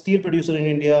five steel producer in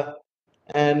India,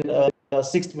 and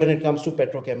sixth when it comes to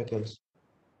petrochemicals.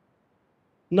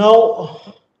 Now,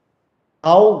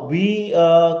 how we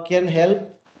can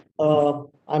help,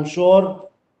 I'm sure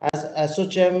as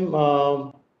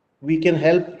ASSOCHAM, we can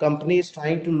help companies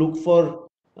trying to look for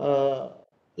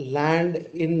land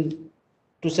in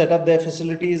to set up their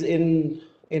facilities in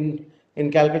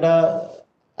Calcutta.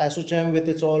 ASSOCHAM, with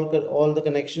its all the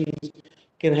connections,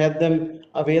 can help them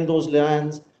avail those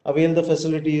lands, avail the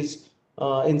facilities,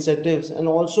 incentives, and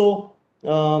also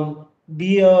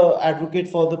be a advocate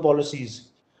for the policies,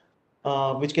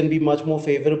 which can be much more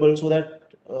favorable, so that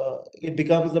it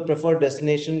becomes the preferred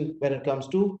destination when it comes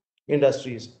to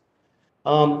industries.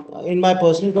 In my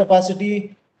personal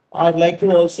capacity, I'd like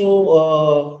to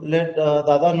also let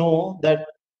Dada know that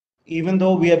even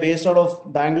though we are based out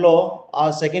of Bangalore,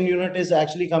 our second unit is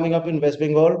actually coming up in West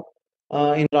Bengal,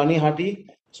 in Ranihati.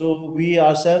 So we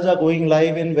ourselves are going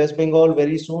live in West Bengal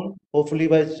very soon. Hopefully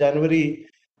by January,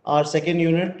 our second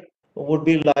unit would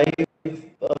be live,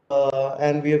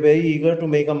 and we are very eager to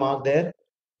make a mark there,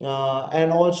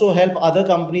 and also help other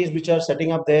companies which are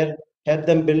setting up there, help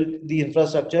them build the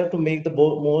infrastructure to make the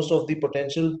most of the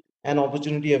potential and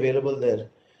opportunity available there.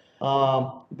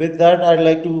 With that, I'd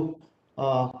like to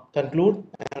conclude,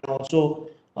 and also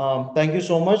thank you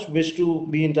so much. Wish to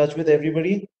be in touch with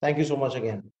everybody. Thank you so much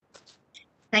again.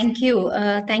 Thank you.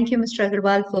 Thank you, Mr.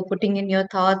 Agarwal, for putting in your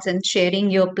thoughts and sharing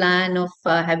your plan of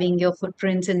having your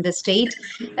footprints in the state.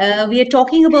 We are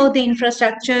talking about the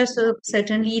infrastructure, so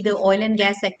certainly the oil and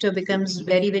gas sector becomes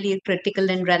very, very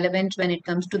critical and relevant when it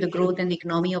comes to the growth and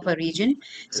economy of a region.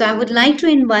 So I would like to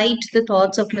invite the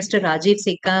thoughts of Mr. Rajiv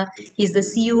Sikka. He's the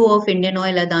CEO of Indian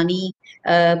Oil Adani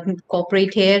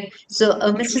corporate here. So,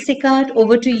 Mr. Sikka,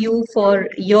 over to you for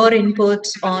your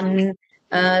inputs on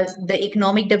the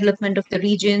economic development of the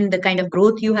region, the kind of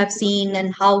growth you have seen,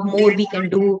 and how more we can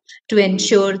do to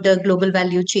ensure the global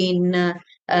value chain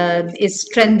is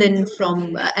strengthened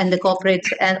from, and the corporates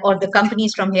or the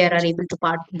companies from here are able to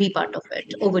be part of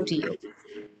it. Over to you.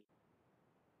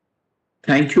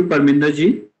 Thank you, Parminder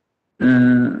ji.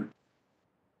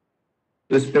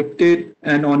 Respected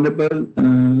and honorable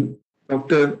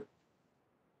Dr.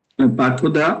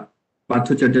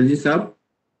 Partho Chatterjee sir,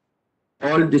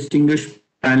 all distinguished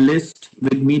panelists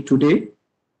with me today,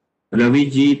 Ravi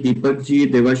ji, Deepak ji,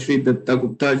 Devashri Datta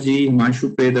Gupta ji,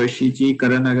 Himanshu Priyadarshi ji,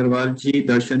 Karan Agarwal ji,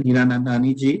 Darshan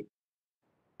Hiranandani ji,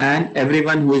 and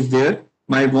everyone who is there.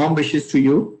 My warm wishes to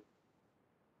you.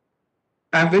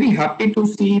 I'm very happy to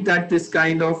see that this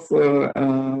kind of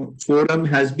forum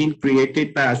has been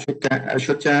created by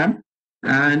ASSOCHAM,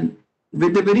 and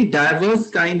with a very diverse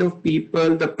kind of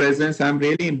people, the presence, I'm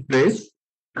really impressed.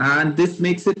 And this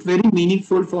makes it very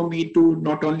meaningful for me to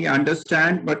not only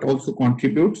understand, but also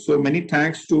contribute. So many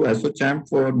thanks to ASSOCHAM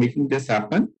for making this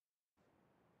happen.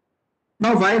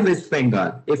 Now, why West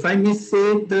Bengal? If I may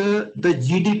say the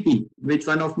GDP, which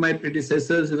one of my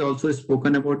predecessors has also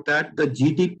spoken about that, the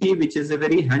GDP, which is a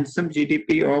very handsome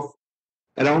GDP of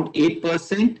around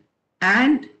 8%,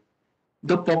 and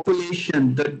the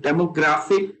population, the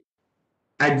demographic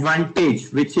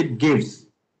advantage which it gives,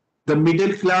 the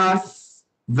middle class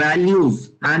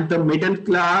values and the middle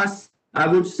class, I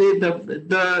would say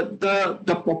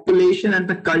the population and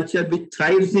the culture which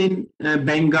thrives in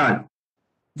Bengal,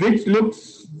 which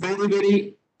looks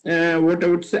very, what I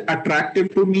would say,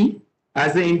 attractive to me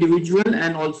as an individual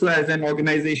and also as an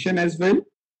organization as well.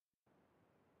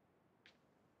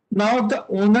 Now the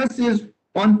onus is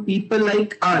on people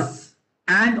like us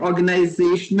and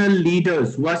organizational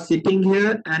leaders who are sitting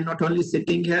here, and not only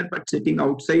sitting here, but sitting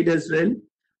outside as well,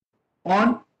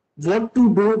 on what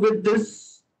to do with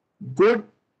this good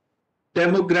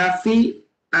demography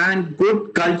and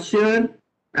good culture,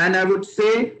 and I would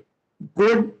say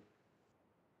good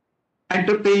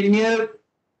entrepreneur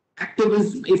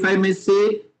activism, if I may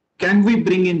say. Can we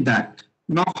bring in that?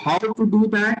 Now, how to do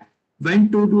that,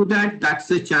 when to do that, that's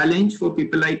a challenge for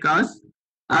people like us.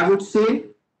 I would say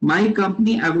my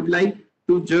company, I would like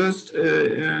to just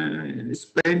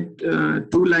spend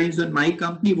 2 lines on my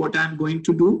company, what I'm going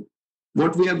to do,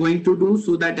 what we are going to do,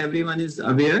 so that everyone is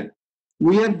aware.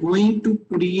 We are going to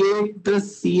create the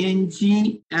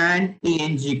CNG and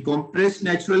PNG, compressed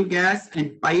natural gas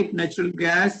and piped natural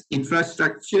gas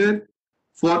infrastructure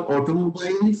for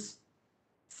automobiles,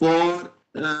 for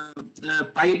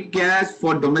piped gas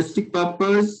for domestic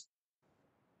purpose,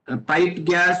 piped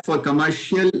gas for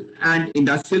commercial and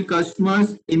industrial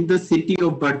customers in the city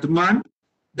of Bardhaman.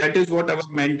 That is what our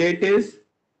mandate is.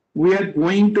 We are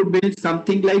going to build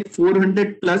something like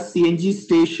 400 plus CNG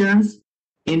stations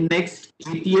in next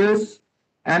 8 years,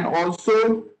 and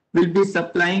also will be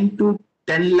supplying to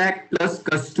 10 lakh plus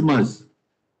customers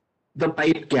the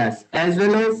piped gas, as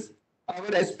well as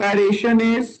our aspiration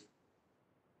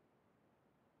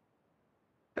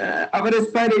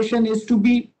is to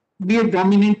be a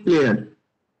dominant player,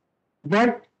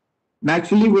 but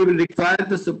naturally we will require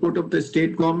the support of the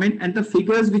state government, and the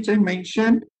figures which I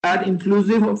mentioned are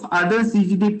inclusive of other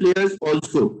CGD players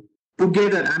also.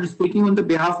 Together, I'm speaking on the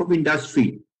behalf of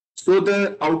industry. So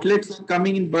the outlets are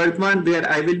coming in Bardhaman, where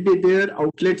I will be there.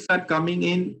 Outlets are coming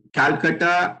in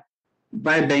Calcutta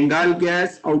by Bengal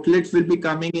Gas. Outlets will be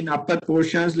coming in upper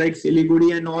portions like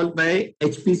Siliguri and all by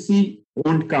HPC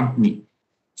owned company.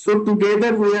 So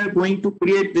together we are going to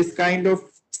create this kind of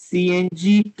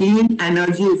CNG, clean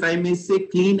energy, if I may say,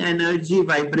 clean energy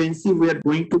vibrancy we are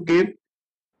going to give.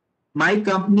 My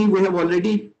company, we have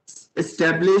already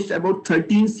established about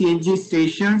 13 CNG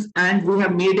stations, and we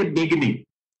have made a beginning.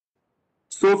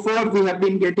 So far, we have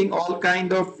been getting all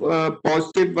kind of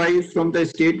positive vibes from the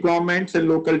state governments and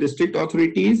local district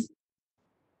authorities.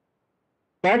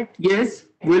 But yes,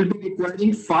 we'll be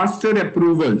requiring faster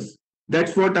approvals.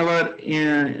 That's what our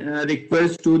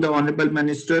request to the Honorable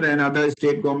Minister and other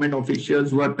state government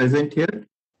officials who are present here.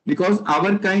 Because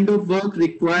our kind of work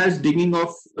requires digging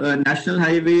of national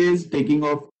highways, digging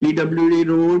of PWD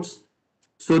roads,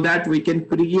 so that we can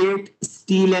create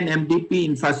steel and MDP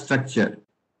infrastructure.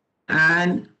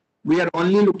 And We are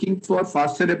only looking for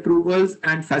faster approvals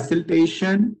and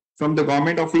facilitation from the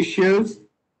government officials.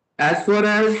 As far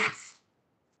as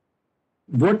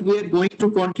what we are going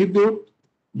to contribute,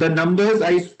 the numbers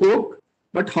I spoke,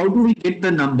 but how do we get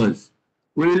the numbers?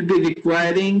 We will be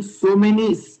requiring so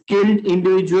many skilled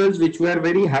individuals, which we are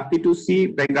very happy to see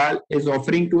Bengal is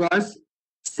offering to us,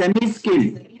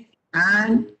 semi-skilled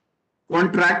and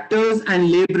contractors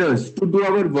and laborers to do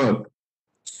our work.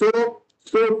 So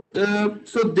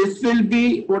this will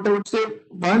be what I would say.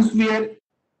 Once we are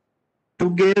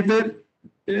together,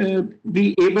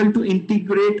 be able to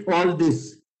integrate all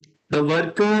this, the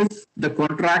workers, the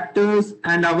contractors,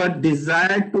 and our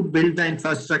desire to build the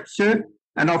infrastructure.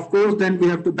 And of course, then we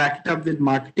have to back it up with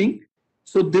marketing.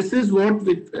 So this is what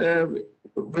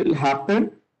will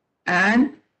happen.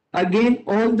 And again,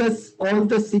 all the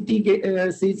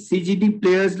CGD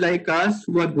players like us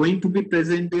who are going to be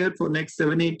present there for next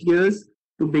 7-8 years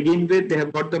to begin with, they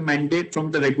have got the mandate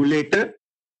from the regulator.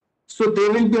 So they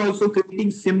will be also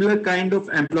creating similar kind of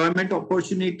employment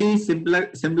opportunities,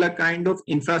 similar kind of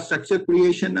infrastructure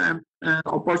creation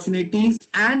opportunities,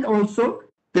 and also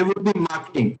there would be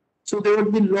marketing. So there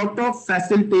would be a lot of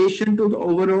facilitation to the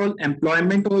overall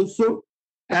employment also,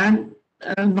 and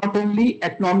not only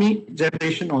economy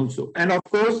generation also. And of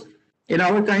course, in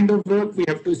our kind of work, we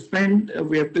have to spend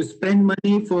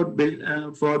money for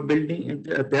building.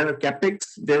 There are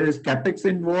capex. There is capex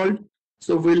involved.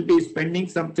 So we'll be spending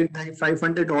something like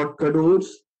 500 odd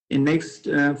crores in next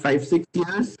 5-6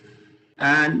 years.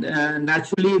 And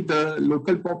naturally, the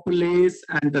local populace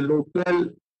and the local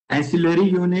ancillary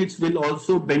units will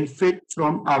also benefit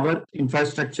from our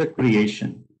infrastructure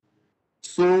creation.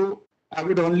 So I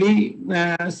would only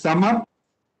sum up.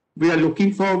 We are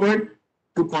looking forward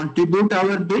to contribute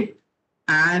our bit,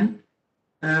 and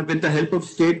with the help of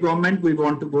state government, we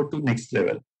want to go to next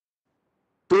level.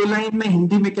 2 line में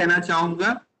हिंदी में कहना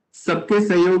चाहूंगा, सबके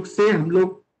सहयोग से हम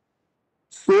लोग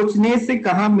सोचने से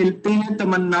कहां मिलते हैं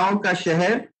तमन्नाओं का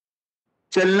शहर,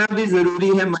 चलना भी जरूरी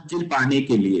है मंजिल पाने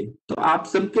के लिए. तो आप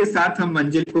सबके साथ हम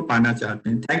मंजिल को पाना चाहते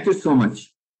हैं. Thank you so much.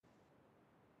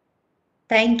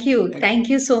 Thank you. Thank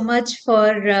you so much for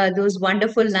those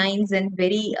wonderful lines and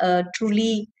very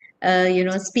truly,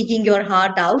 speaking your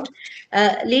heart out.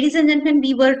 Ladies and gentlemen,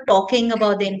 we were talking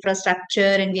about the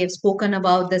infrastructure and we have spoken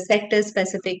about the sector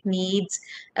specific needs.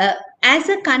 As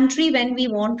a country, when we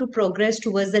want to progress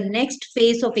towards the next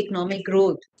phase of economic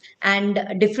growth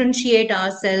and differentiate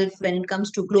ourselves when it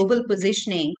comes to global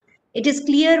positioning, it is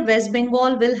clear West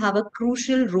Bengal will have a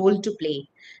crucial role to play.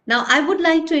 Now, I would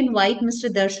like to invite Mr.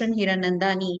 Darshan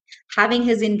Hiranandani, having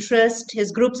his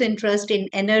group's interest in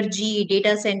energy,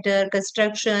 data center,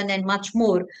 construction, and much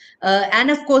more, and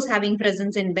of course, having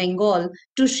presence in Bengal,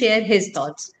 to share his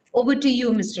thoughts. Over to you,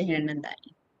 Mr.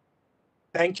 Hiranandani.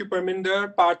 Thank you,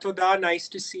 Parminder. Parthoda, nice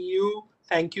to see you.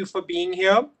 Thank you for being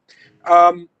here.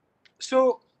 The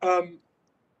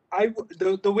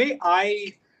way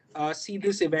I see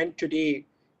this event today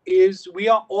is we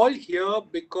are all here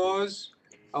because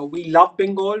we love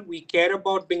Bengal, we care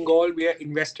about Bengal, we are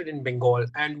invested in Bengal,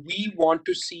 and we want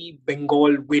to see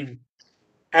Bengal win.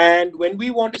 And when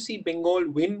we want to see Bengal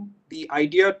win, the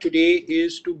idea today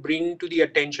is to bring to the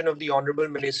attention of the Honorable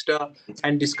Minister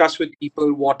and discuss with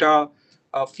people what are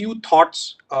a few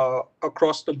thoughts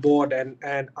across the board.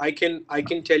 And I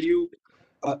can tell you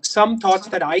some thoughts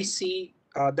that I see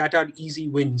that are easy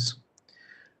wins.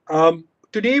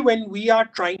 Today, when we are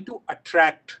trying to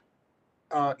attract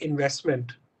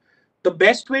investment, the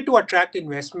best way to attract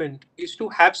investment is to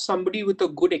have somebody with a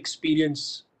good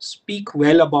experience speak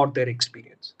well about their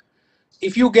experience.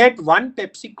 If you get one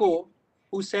PepsiCo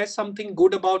who says something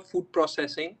good about food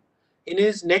processing, in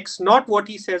his next, not what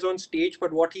he says on stage,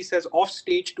 but what he says off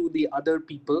stage to the other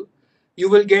people, you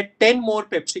will get 10 more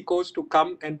PepsiCos to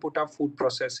come and put up food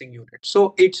processing units.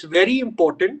 So it's very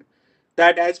important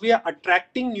that as we are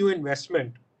attracting new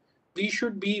investment, we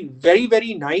should be very,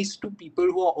 very nice to people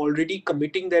who are already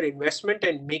committing their investment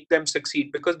and make them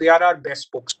succeed, because they are our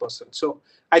best spokesperson. So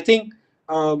I think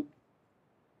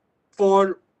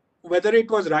for whether it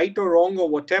was right or wrong or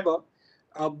whatever,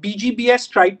 BGBS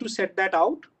tried to set that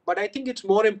out. But I think it's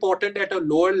more important at a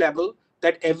lower level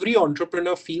that every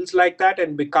entrepreneur feels like that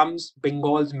and becomes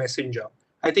Bengal's messenger.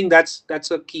 I think that's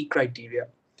a key criteria.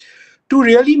 To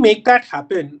really make that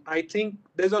happen, I think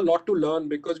there's a lot to learn,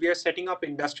 because we are setting up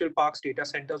industrial parks, data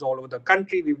centers all over the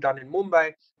country. We've done in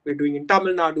Mumbai, we're doing in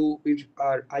Tamil Nadu.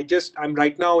 I'm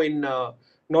right now in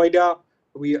Noida.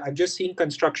 I'm just seeing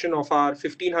construction of our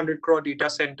 1,500 crore data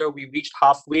center. We've reached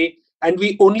halfway, and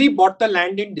we only bought the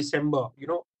land in December.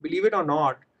 Believe it or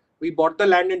not, we bought the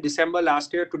land in December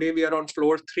last year. Today we are on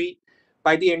floor 3.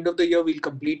 By the end of the year, we'll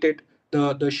complete it,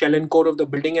 the shell and core of the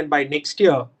building, and by next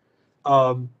year,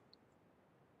 um,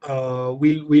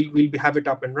 we'll have it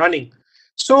up and running.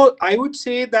 So I would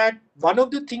say that one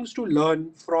of the things to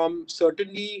learn from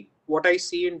certainly what I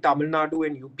see in Tamil Nadu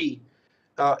and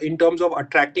UP in terms of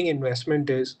attracting investment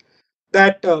is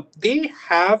that they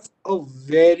have a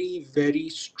very, very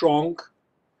strong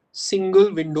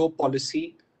single window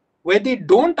policy where they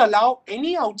don't allow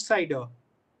any outsider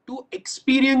to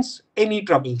experience any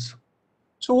troubles.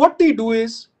 So what they do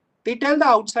is they tell the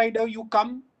outsider, you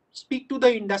come speak to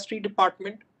the industry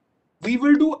department. We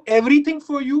will do everything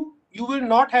for you. You will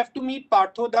not have to meet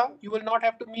Parthoda. You will not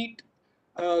have to meet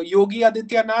Yogi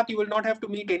Adityanath. You will not have to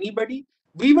meet anybody.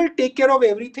 We will take care of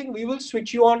everything. We will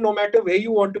switch you on no matter where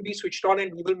you want to be switched on,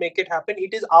 and we will make it happen.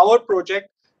 It is our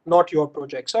project, not your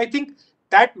project. So I think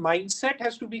that mindset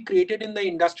has to be created in the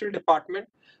industrial department.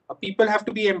 People have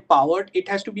to be empowered. It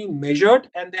has to be measured,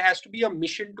 and there has to be a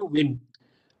mission to win.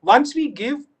 Once we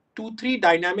give 2, 3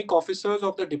 dynamic officers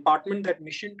of the department that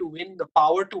mission to win, the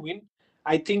power to win,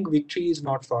 I think victory is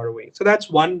not far away. So that's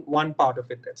one part of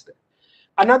it that's there.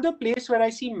 Another place where I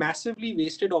see massively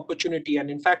wasted opportunity, and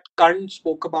in fact, Karan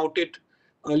spoke about it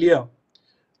earlier,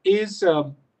 is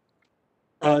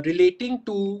relating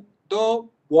to the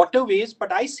waterways,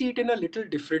 but I see it in a little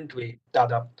different way,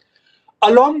 Dada.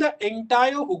 Along the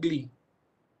entire Hooghly,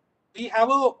 we have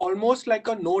almost like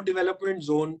a no development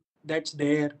zone that's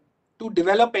there to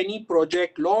develop any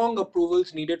project. Long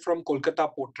approvals needed from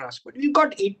Kolkata Port Trust, but we've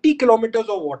got 80 kilometers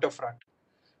of waterfront.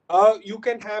 You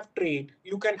can have trade,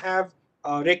 you can have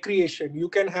recreation, you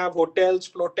can have hotels,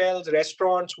 flotels,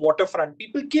 restaurants, waterfront.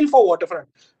 People kill for waterfront.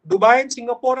 Dubai and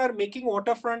Singapore are making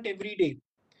waterfront every day,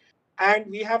 and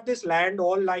we have this land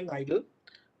all lying idle.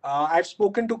 I've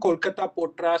spoken to Kolkata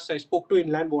Port Trust. I spoke to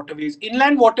Inland Waterways.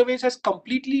 Inland Waterways has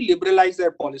completely liberalized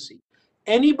their policy.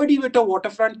 Anybody with a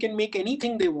waterfront can make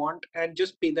anything they want and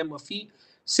just pay them a fee.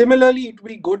 Similarly, it would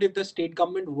be good if the state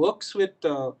government works with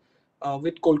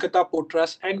Kolkata Port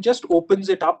Trust and just opens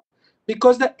it up,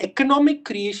 because the economic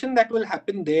creation that will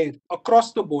happen there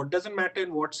across the board, doesn't matter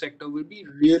in what sector, will be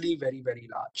really very, very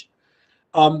large.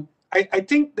 I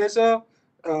think there's a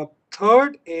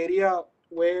third area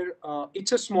where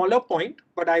it's a smaller point,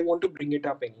 but I want to bring it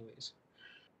up anyways.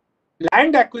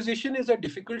 Land acquisition is a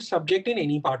difficult subject in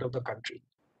any part of the country.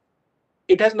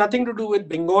 It has nothing to do with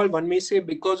Bengal. One may say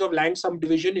because of land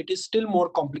subdivision, it is still more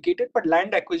complicated, but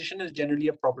land acquisition is generally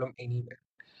a problem anywhere.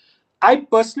 I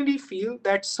personally feel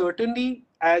that certainly,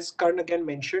 as Karan again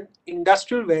mentioned,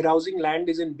 industrial warehousing land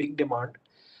is in big demand.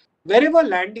 Wherever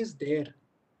land is there,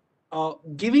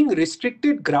 giving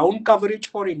restricted ground coverage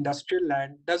for industrial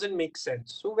land doesn't make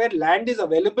sense. So where land is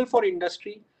available for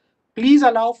industry, please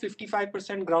allow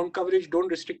 55% ground coverage. Don't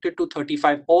restrict it to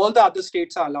 35. All the other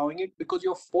states are allowing it because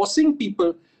you're forcing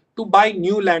people to buy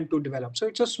new land to develop. So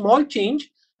it's a small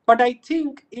change, but I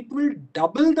think it will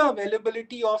double the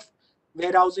availability of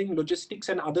warehousing, logistics,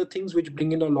 and other things which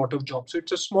bring in a lot of jobs. So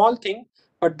it's a small thing,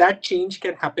 but that change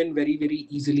can happen very, very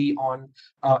easily on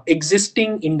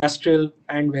existing industrial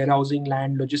and warehousing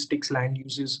land, logistics land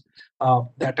uses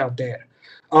that are there.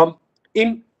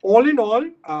 In all,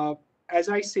 as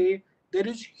I say, there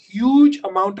is huge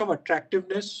amount of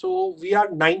attractiveness. So we are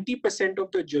 90%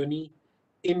 of the journey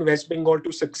in West Bengal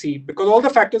to succeed, because all the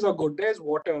factors are good. There's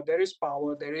water, there is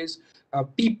power, there is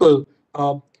people,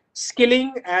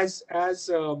 skilling, as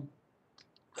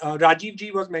Rajiv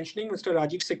ji was mentioning, Mr.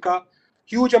 Rajiv Sikka,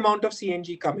 huge amount of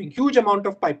CNG coming, huge amount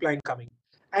of pipeline coming.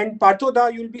 And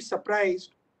Parthoda, you'll be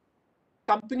surprised,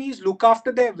 companies look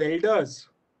after their welders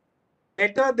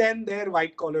better than their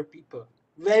white collar people.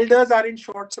 Welders are in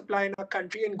short supply in our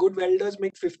country, and good welders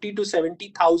make 50 to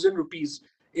 70,000 rupees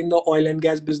in the oil and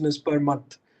gas business per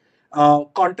month.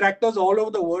 Contractors all over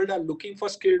the world are looking for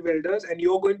skilled welders, and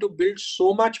you're going to build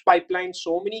so much pipeline,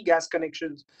 so many gas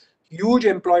connections, huge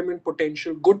employment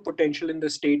potential, good potential in the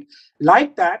state.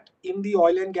 Like that, in the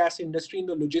oil and gas industry, in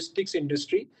the logistics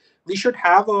industry, we should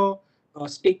have a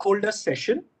stakeholder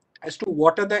session as to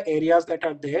what are the areas that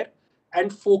are there,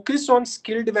 and focus on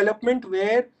skill development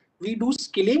where we do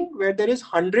skilling, where there is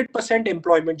 100%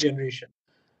 employment generation.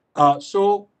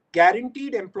 So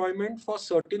guaranteed employment for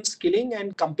certain skilling,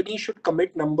 and companies should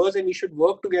commit numbers, and we should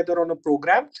work together on a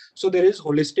program so there is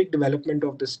holistic development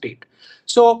of the state.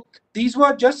 So these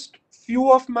were just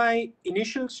few of my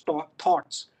initial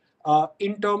thoughts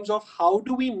in terms of how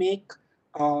do we make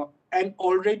an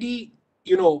already,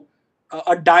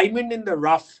 a diamond in the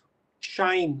rough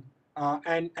shine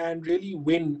and really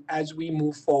win as we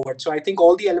move forward. So I think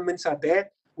all the elements are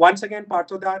there. Once again,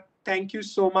 Parthoda, thank you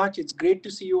so much. It's great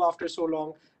to see you after so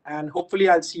long, and hopefully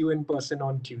I'll see you in person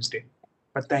on Tuesday.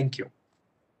 But thank you.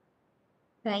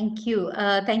 Thank you.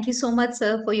 Thank you so much,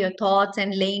 sir, for your thoughts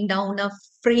and laying down a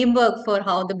framework for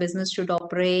how the business should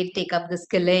operate, take up the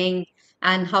skilling,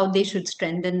 and how they should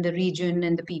strengthen the region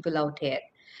and the people out here.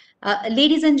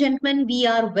 Ladies and gentlemen, we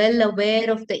are well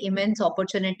aware of the immense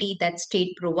opportunity that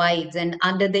state provides, and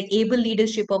under the able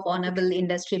leadership of Honorable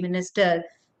Industry Minister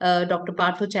Dr.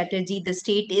 Partho Chatterjee, the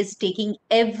state is taking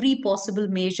every possible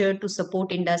measure to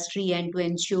support industry and to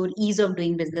ensure ease of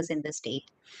doing business in the state.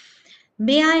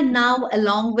 May I now,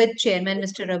 along with Chairman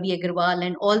Mr. Ravi Agarwal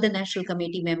and all the National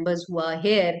Committee members who are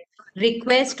here,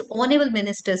 request Honorable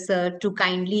Minister Sir to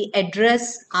kindly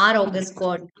address our august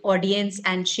audience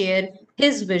and share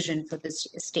his vision for this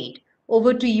state.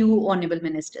 Over to you, Honorable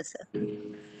Minister Sir.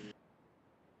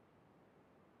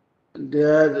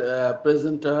 Dear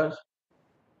presenter,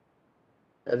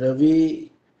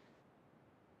 Ravi,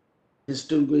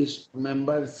 distinguished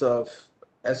members of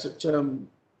ASSOCHAM,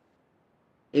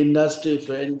 industry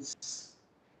friends,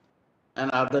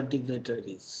 and other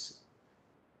dignitaries.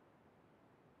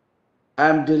 I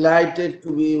am delighted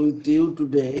to be with you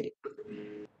today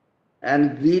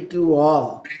and greet you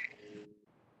all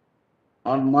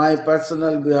on my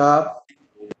personal behalf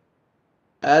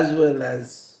as well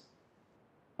as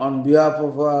on behalf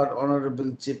of our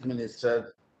Honorable Chief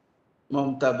Minister,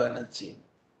 Mamata Banerjee.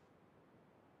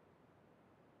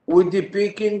 With the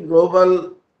peaking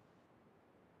global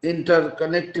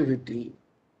interconnectivity,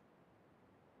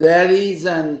 there is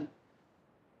an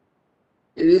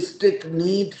realistic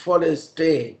need for a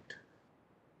state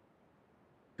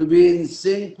to be in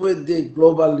sync with the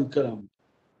global economy.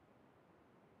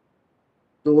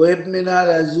 The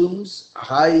webinar assumes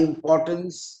high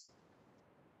importance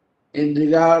in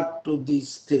regard to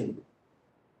this theme.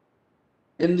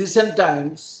 In recent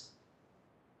times,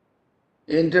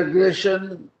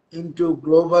 integration into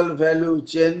global value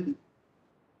chain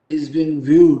is being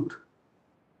viewed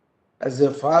as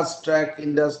a fast-track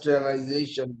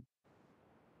industrialization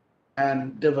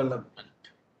and development.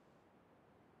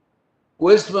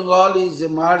 West Bengal is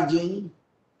emerging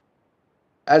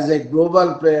as a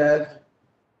global player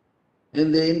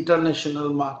in the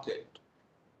international market.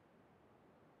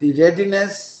 The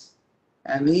readiness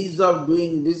and ease of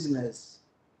doing business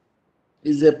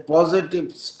is a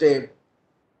positive step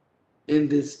in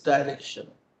this direction.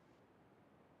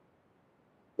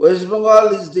 West Bengal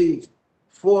is the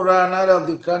forerunner of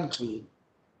the country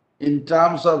in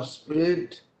terms of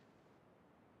speed,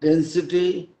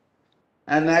 density,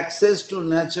 and access to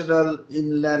natural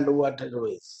inland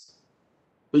waterways,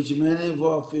 which many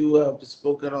of you have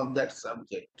spoken on that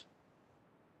subject,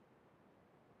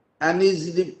 and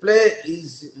is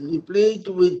replete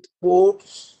with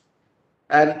ports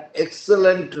and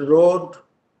excellent road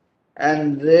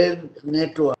and rail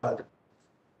network,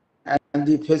 and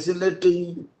the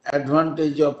facilitating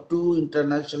advantage of two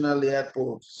international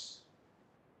airports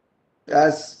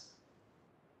as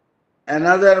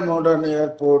another modern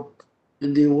airport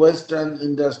in the Western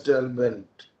Industrial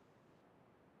Belt.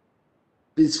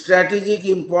 The strategic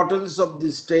importance of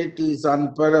the state is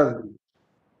unparalleled.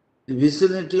 The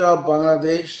vicinity of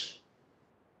Bangladesh,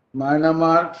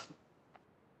 Myanmar,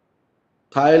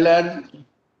 Thailand,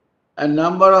 a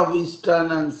number of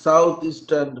eastern and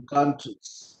southeastern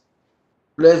countries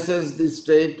places the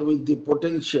state with the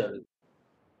potential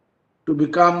to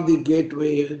become the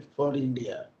gateway for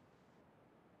India.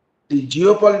 The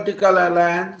geopolitical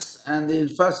alliance and the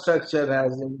infrastructure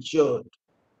has ensured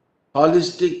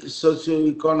holistic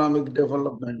socio-economic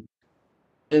development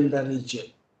in the region.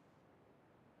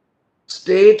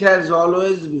 State has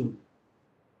always been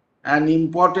an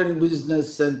important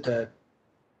business center,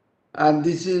 and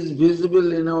this is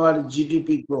visible in our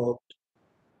GDP growth.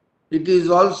 It is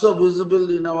also visible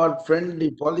in our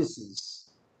friendly policies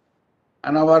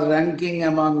and our ranking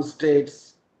among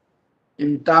states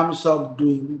in terms of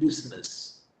doing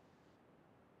business.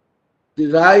 The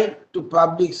Right to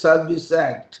Public Service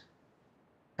Act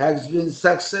has been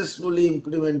successfully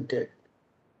implemented,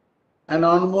 and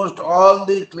almost all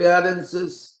the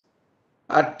clearances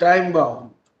are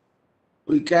time-bound.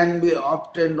 We can be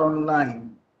obtained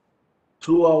online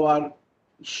through our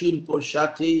Shilpo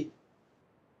Shati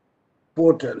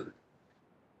portal.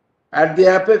 At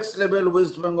the apex level,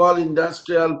 West Bengal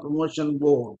Industrial Promotion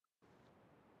Board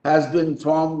has been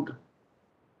formed,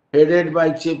 headed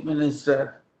by Chief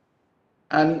Minister,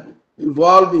 and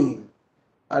involving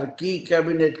our key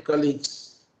cabinet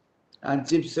colleagues and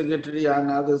Chief Secretary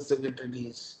and other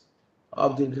secretaries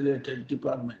of the related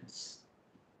departments.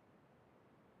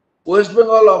 West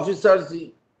Bengal offers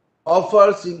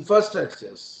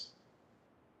infrastructures,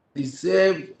 the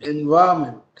safe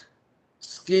environment,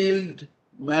 skilled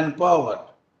manpower.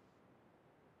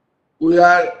 We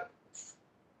are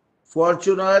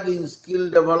fortunate in skill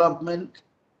development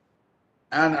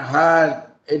and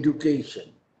higher education.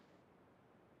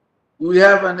 We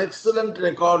have an excellent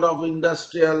record of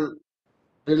industrial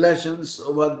relations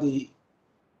over the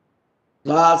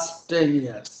last 10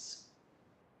 years.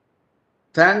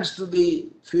 Thanks to the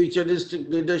futuristic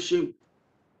leadership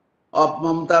of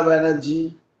Mamata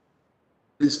Banerjee,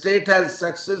 the state has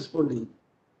successfully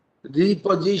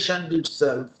repositioned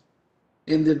itself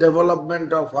in the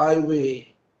development of highway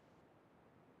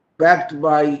backed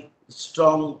by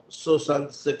strong social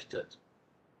sector.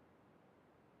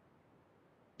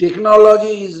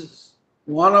 Technology is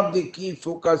one of the key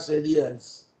focus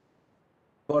areas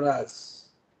for us.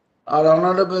 Our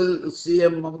Honorable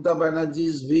CM Mamata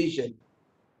Banerjee's vision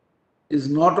is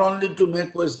not only to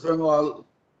make West Bengal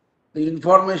the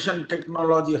information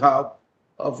technology hub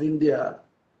of India,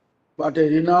 but a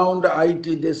renowned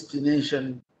IT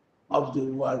destination of the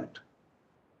world.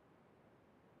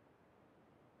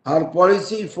 Her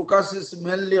policy focuses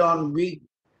mainly on big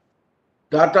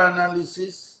data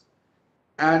analysis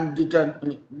and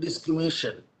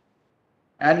discrimination,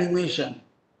 animation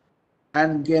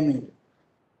and gaming,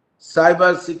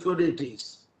 cyber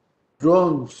securities,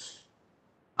 drones,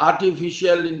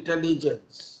 artificial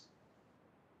intelligence,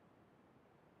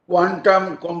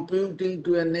 quantum computing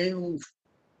to a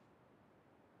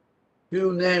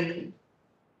few names.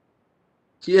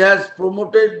 She has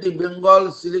promoted the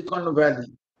Bengal Silicon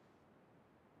Valley,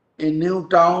 a new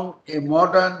town, a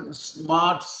modern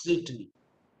smart city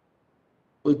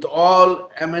with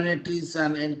all amenities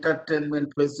and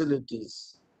entertainment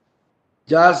facilities,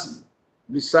 just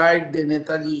beside the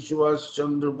Netaji Subhash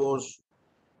Chandra Bose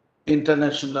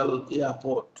International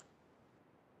Airport.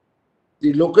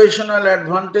 The locational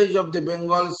advantage of the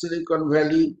Bengal Silicon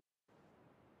Valley,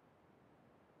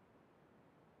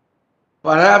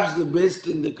 perhaps the best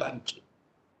in the country.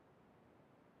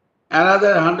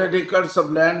 Another 100 acres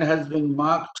of land has been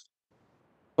marked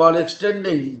for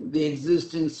extending the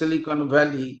existing Silicon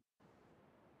Valley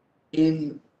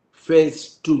in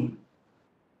phase 2.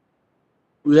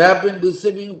 We have been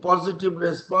receiving positive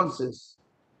responses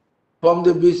from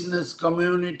the business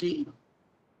community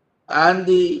and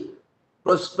the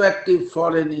prospective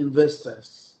foreign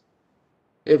investors.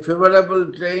 A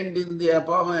favorable trend in the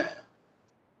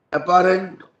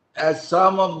apparent as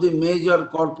some of the major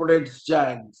corporate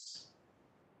giants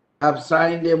have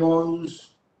signed MOUs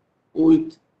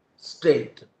with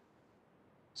state.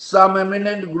 Some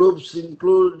eminent groups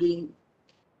including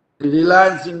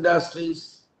Reliance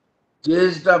Industries,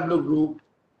 JSW Group,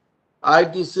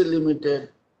 ITC Limited,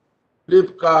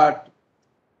 Flipkart,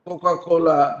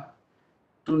 Coca-Cola,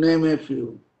 to name a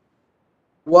few.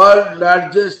 World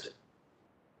largest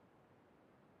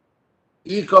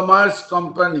e-commerce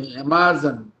company,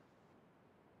 Amazon,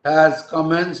 has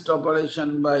commenced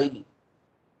operation by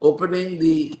opening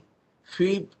the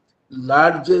 5th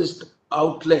largest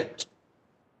outlet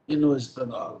in West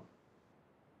Bengal.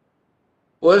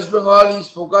 West Bengal is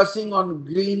focusing on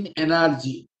green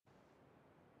energy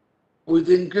with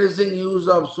increasing use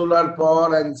of solar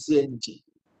power and CNG.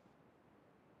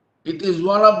 It is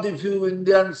one of the few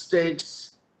Indian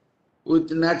states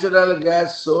with natural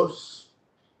gas source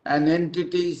and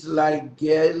entities like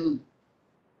GAIL,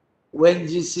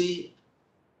 ONGC,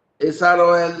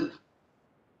 SROL,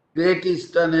 Great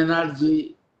Eastern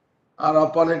Energy are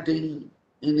operating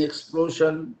in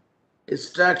exploration,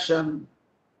 extraction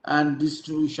and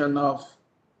distribution of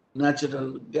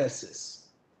natural gases.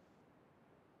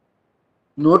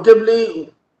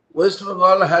 Notably, West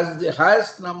Bengal has the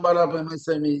highest number of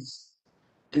MSMEs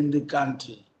in the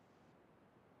country,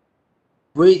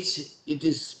 which it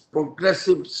is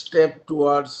progressive step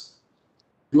towards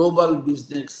global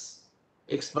business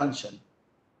expansion.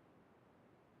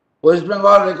 West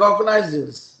Bengal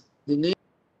recognizes the need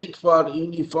for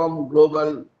uniform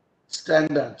global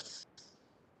standards,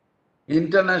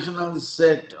 international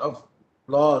set of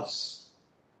laws,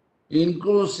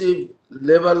 inclusive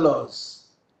labor laws,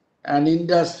 and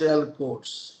industrial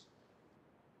codes.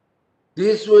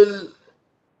 This will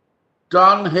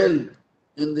turn help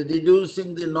in the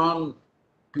reducing the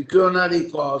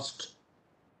non-pecuniary cost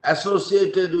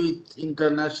associated with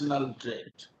international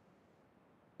trade.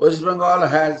 West Bengal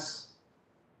has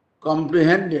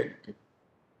comprehended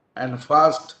and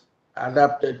fast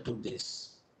adapted to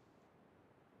this.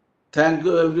 Thank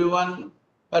you everyone.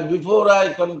 But before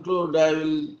I conclude, I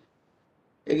will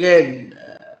again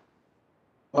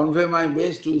convey my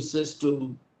best wishes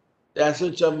to the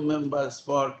ASSOCHAM members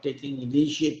for taking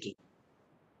initiative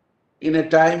in a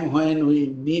time when we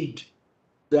need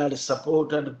their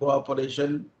support and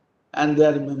cooperation and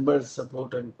their members'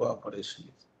 support and cooperation.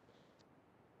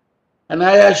 And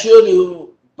I assure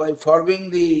you, by forming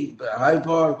the high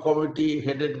power committee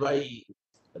headed by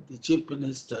the Chief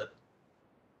Minister,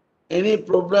 any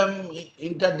problem,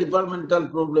 interdepartmental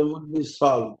problem would be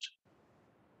solved.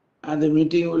 And the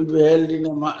meeting will be held in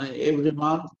every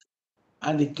month,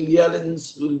 and the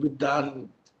clearance will be done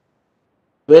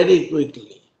very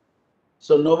quickly.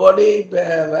 So nobody,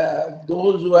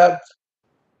 those who have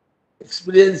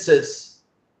experiences,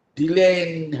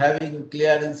 delay in having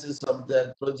clearances of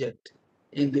their project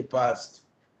in the past,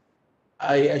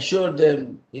 I assure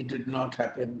them it did not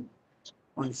happen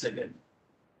once again.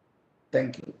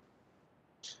 Thank you.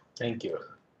 Thank you.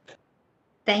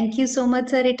 Thank you so much,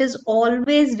 sir. It is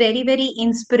always very, very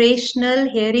inspirational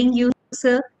hearing you,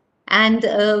 sir. And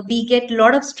we get a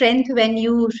lot of strength when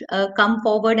you come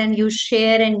forward and you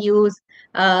share and you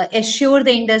assure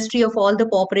the industry of all the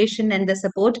cooperation and the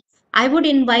support. I would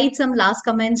invite some last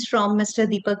comments from Mr.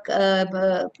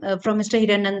 Deepak, from Mr.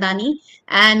 Hiranandani.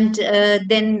 And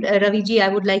then, Raviji, I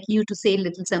would like you to say a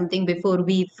little something before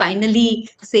we finally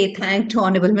say thank to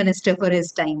Honorable Minister for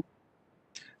his time.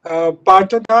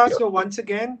 Partha, so once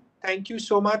again, thank you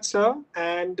so much, sir.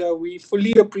 And we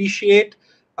fully appreciate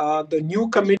the new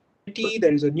committee.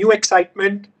 There is a new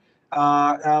excitement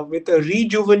with a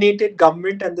rejuvenated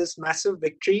government and this massive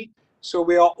victory. So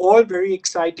we are all very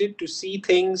excited to see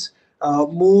things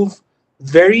move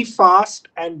very fast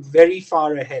and very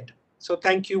far ahead. So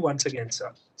thank you once again,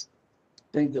 sir.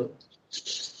 Thank you.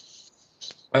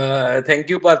 Thank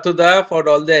you, Parthuda, for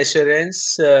all the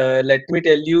assurance. Let me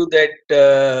tell you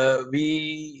that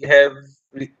we have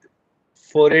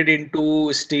forayed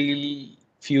into steel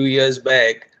few years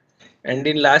back, and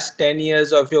in last 10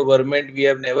 years of your government, we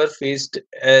have never faced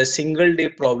a single day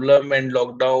problem and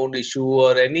lockdown issue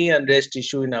or any unrest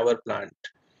issue in our plant.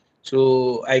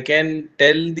 So I can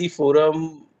tell the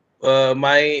forum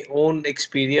my own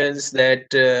experience that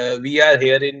we are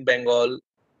here in Bengal.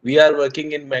 We are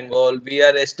working in Bengal. We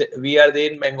are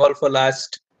there in Bengal for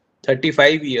last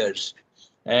 35 years,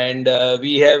 and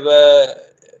we have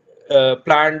a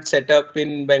plant set up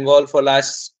in Bengal for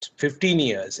last 15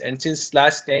 years. And since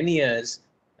last 10 years,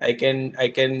 I can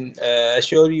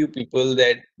assure you people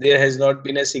that there has not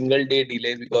been a single day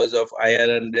delay because of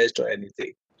IR unrest or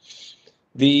anything.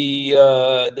 The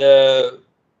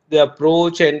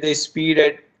approach and the speed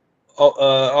at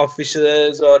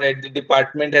officers or at the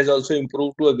department has also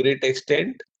improved to a great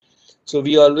extent. So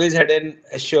we always had an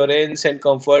assurance and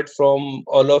comfort from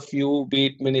all of you, be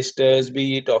it ministers,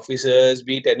 be it officers,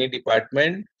 be it any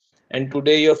department. And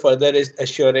today your further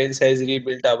assurance has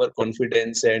rebuilt our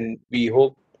confidence, and we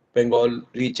hope Bengal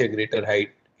reach a greater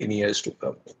height in years to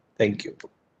come. Thank you.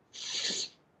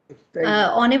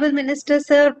 Honorable Minister,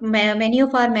 sir, many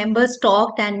of our members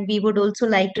talked, and we would also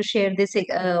like to share this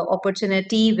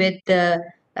opportunity with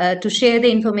to share the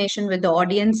information with the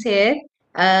audience here.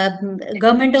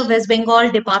 Government of West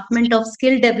Bengal Department of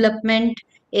Skill Development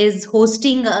is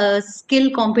hosting a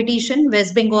skill competition,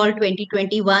 West Bengal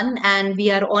 2021, and we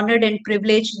are honored and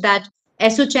privileged that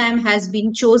ASSOCHAM has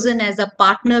been chosen as a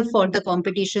partner for the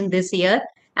competition this year,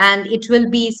 and it will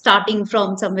be starting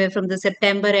from somewhere from the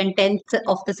September, and 10th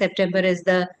of the September is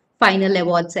the final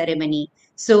award ceremony.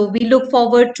 So we look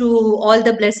forward to all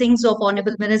the blessings of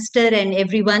Honorable Minister and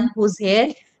everyone who's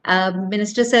here.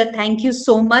 Minister sir, thank you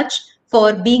so much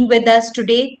for being with us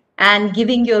today and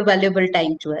giving your valuable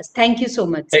time to us. Thank you so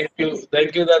much. Thank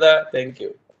you, Dada. Thank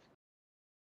you.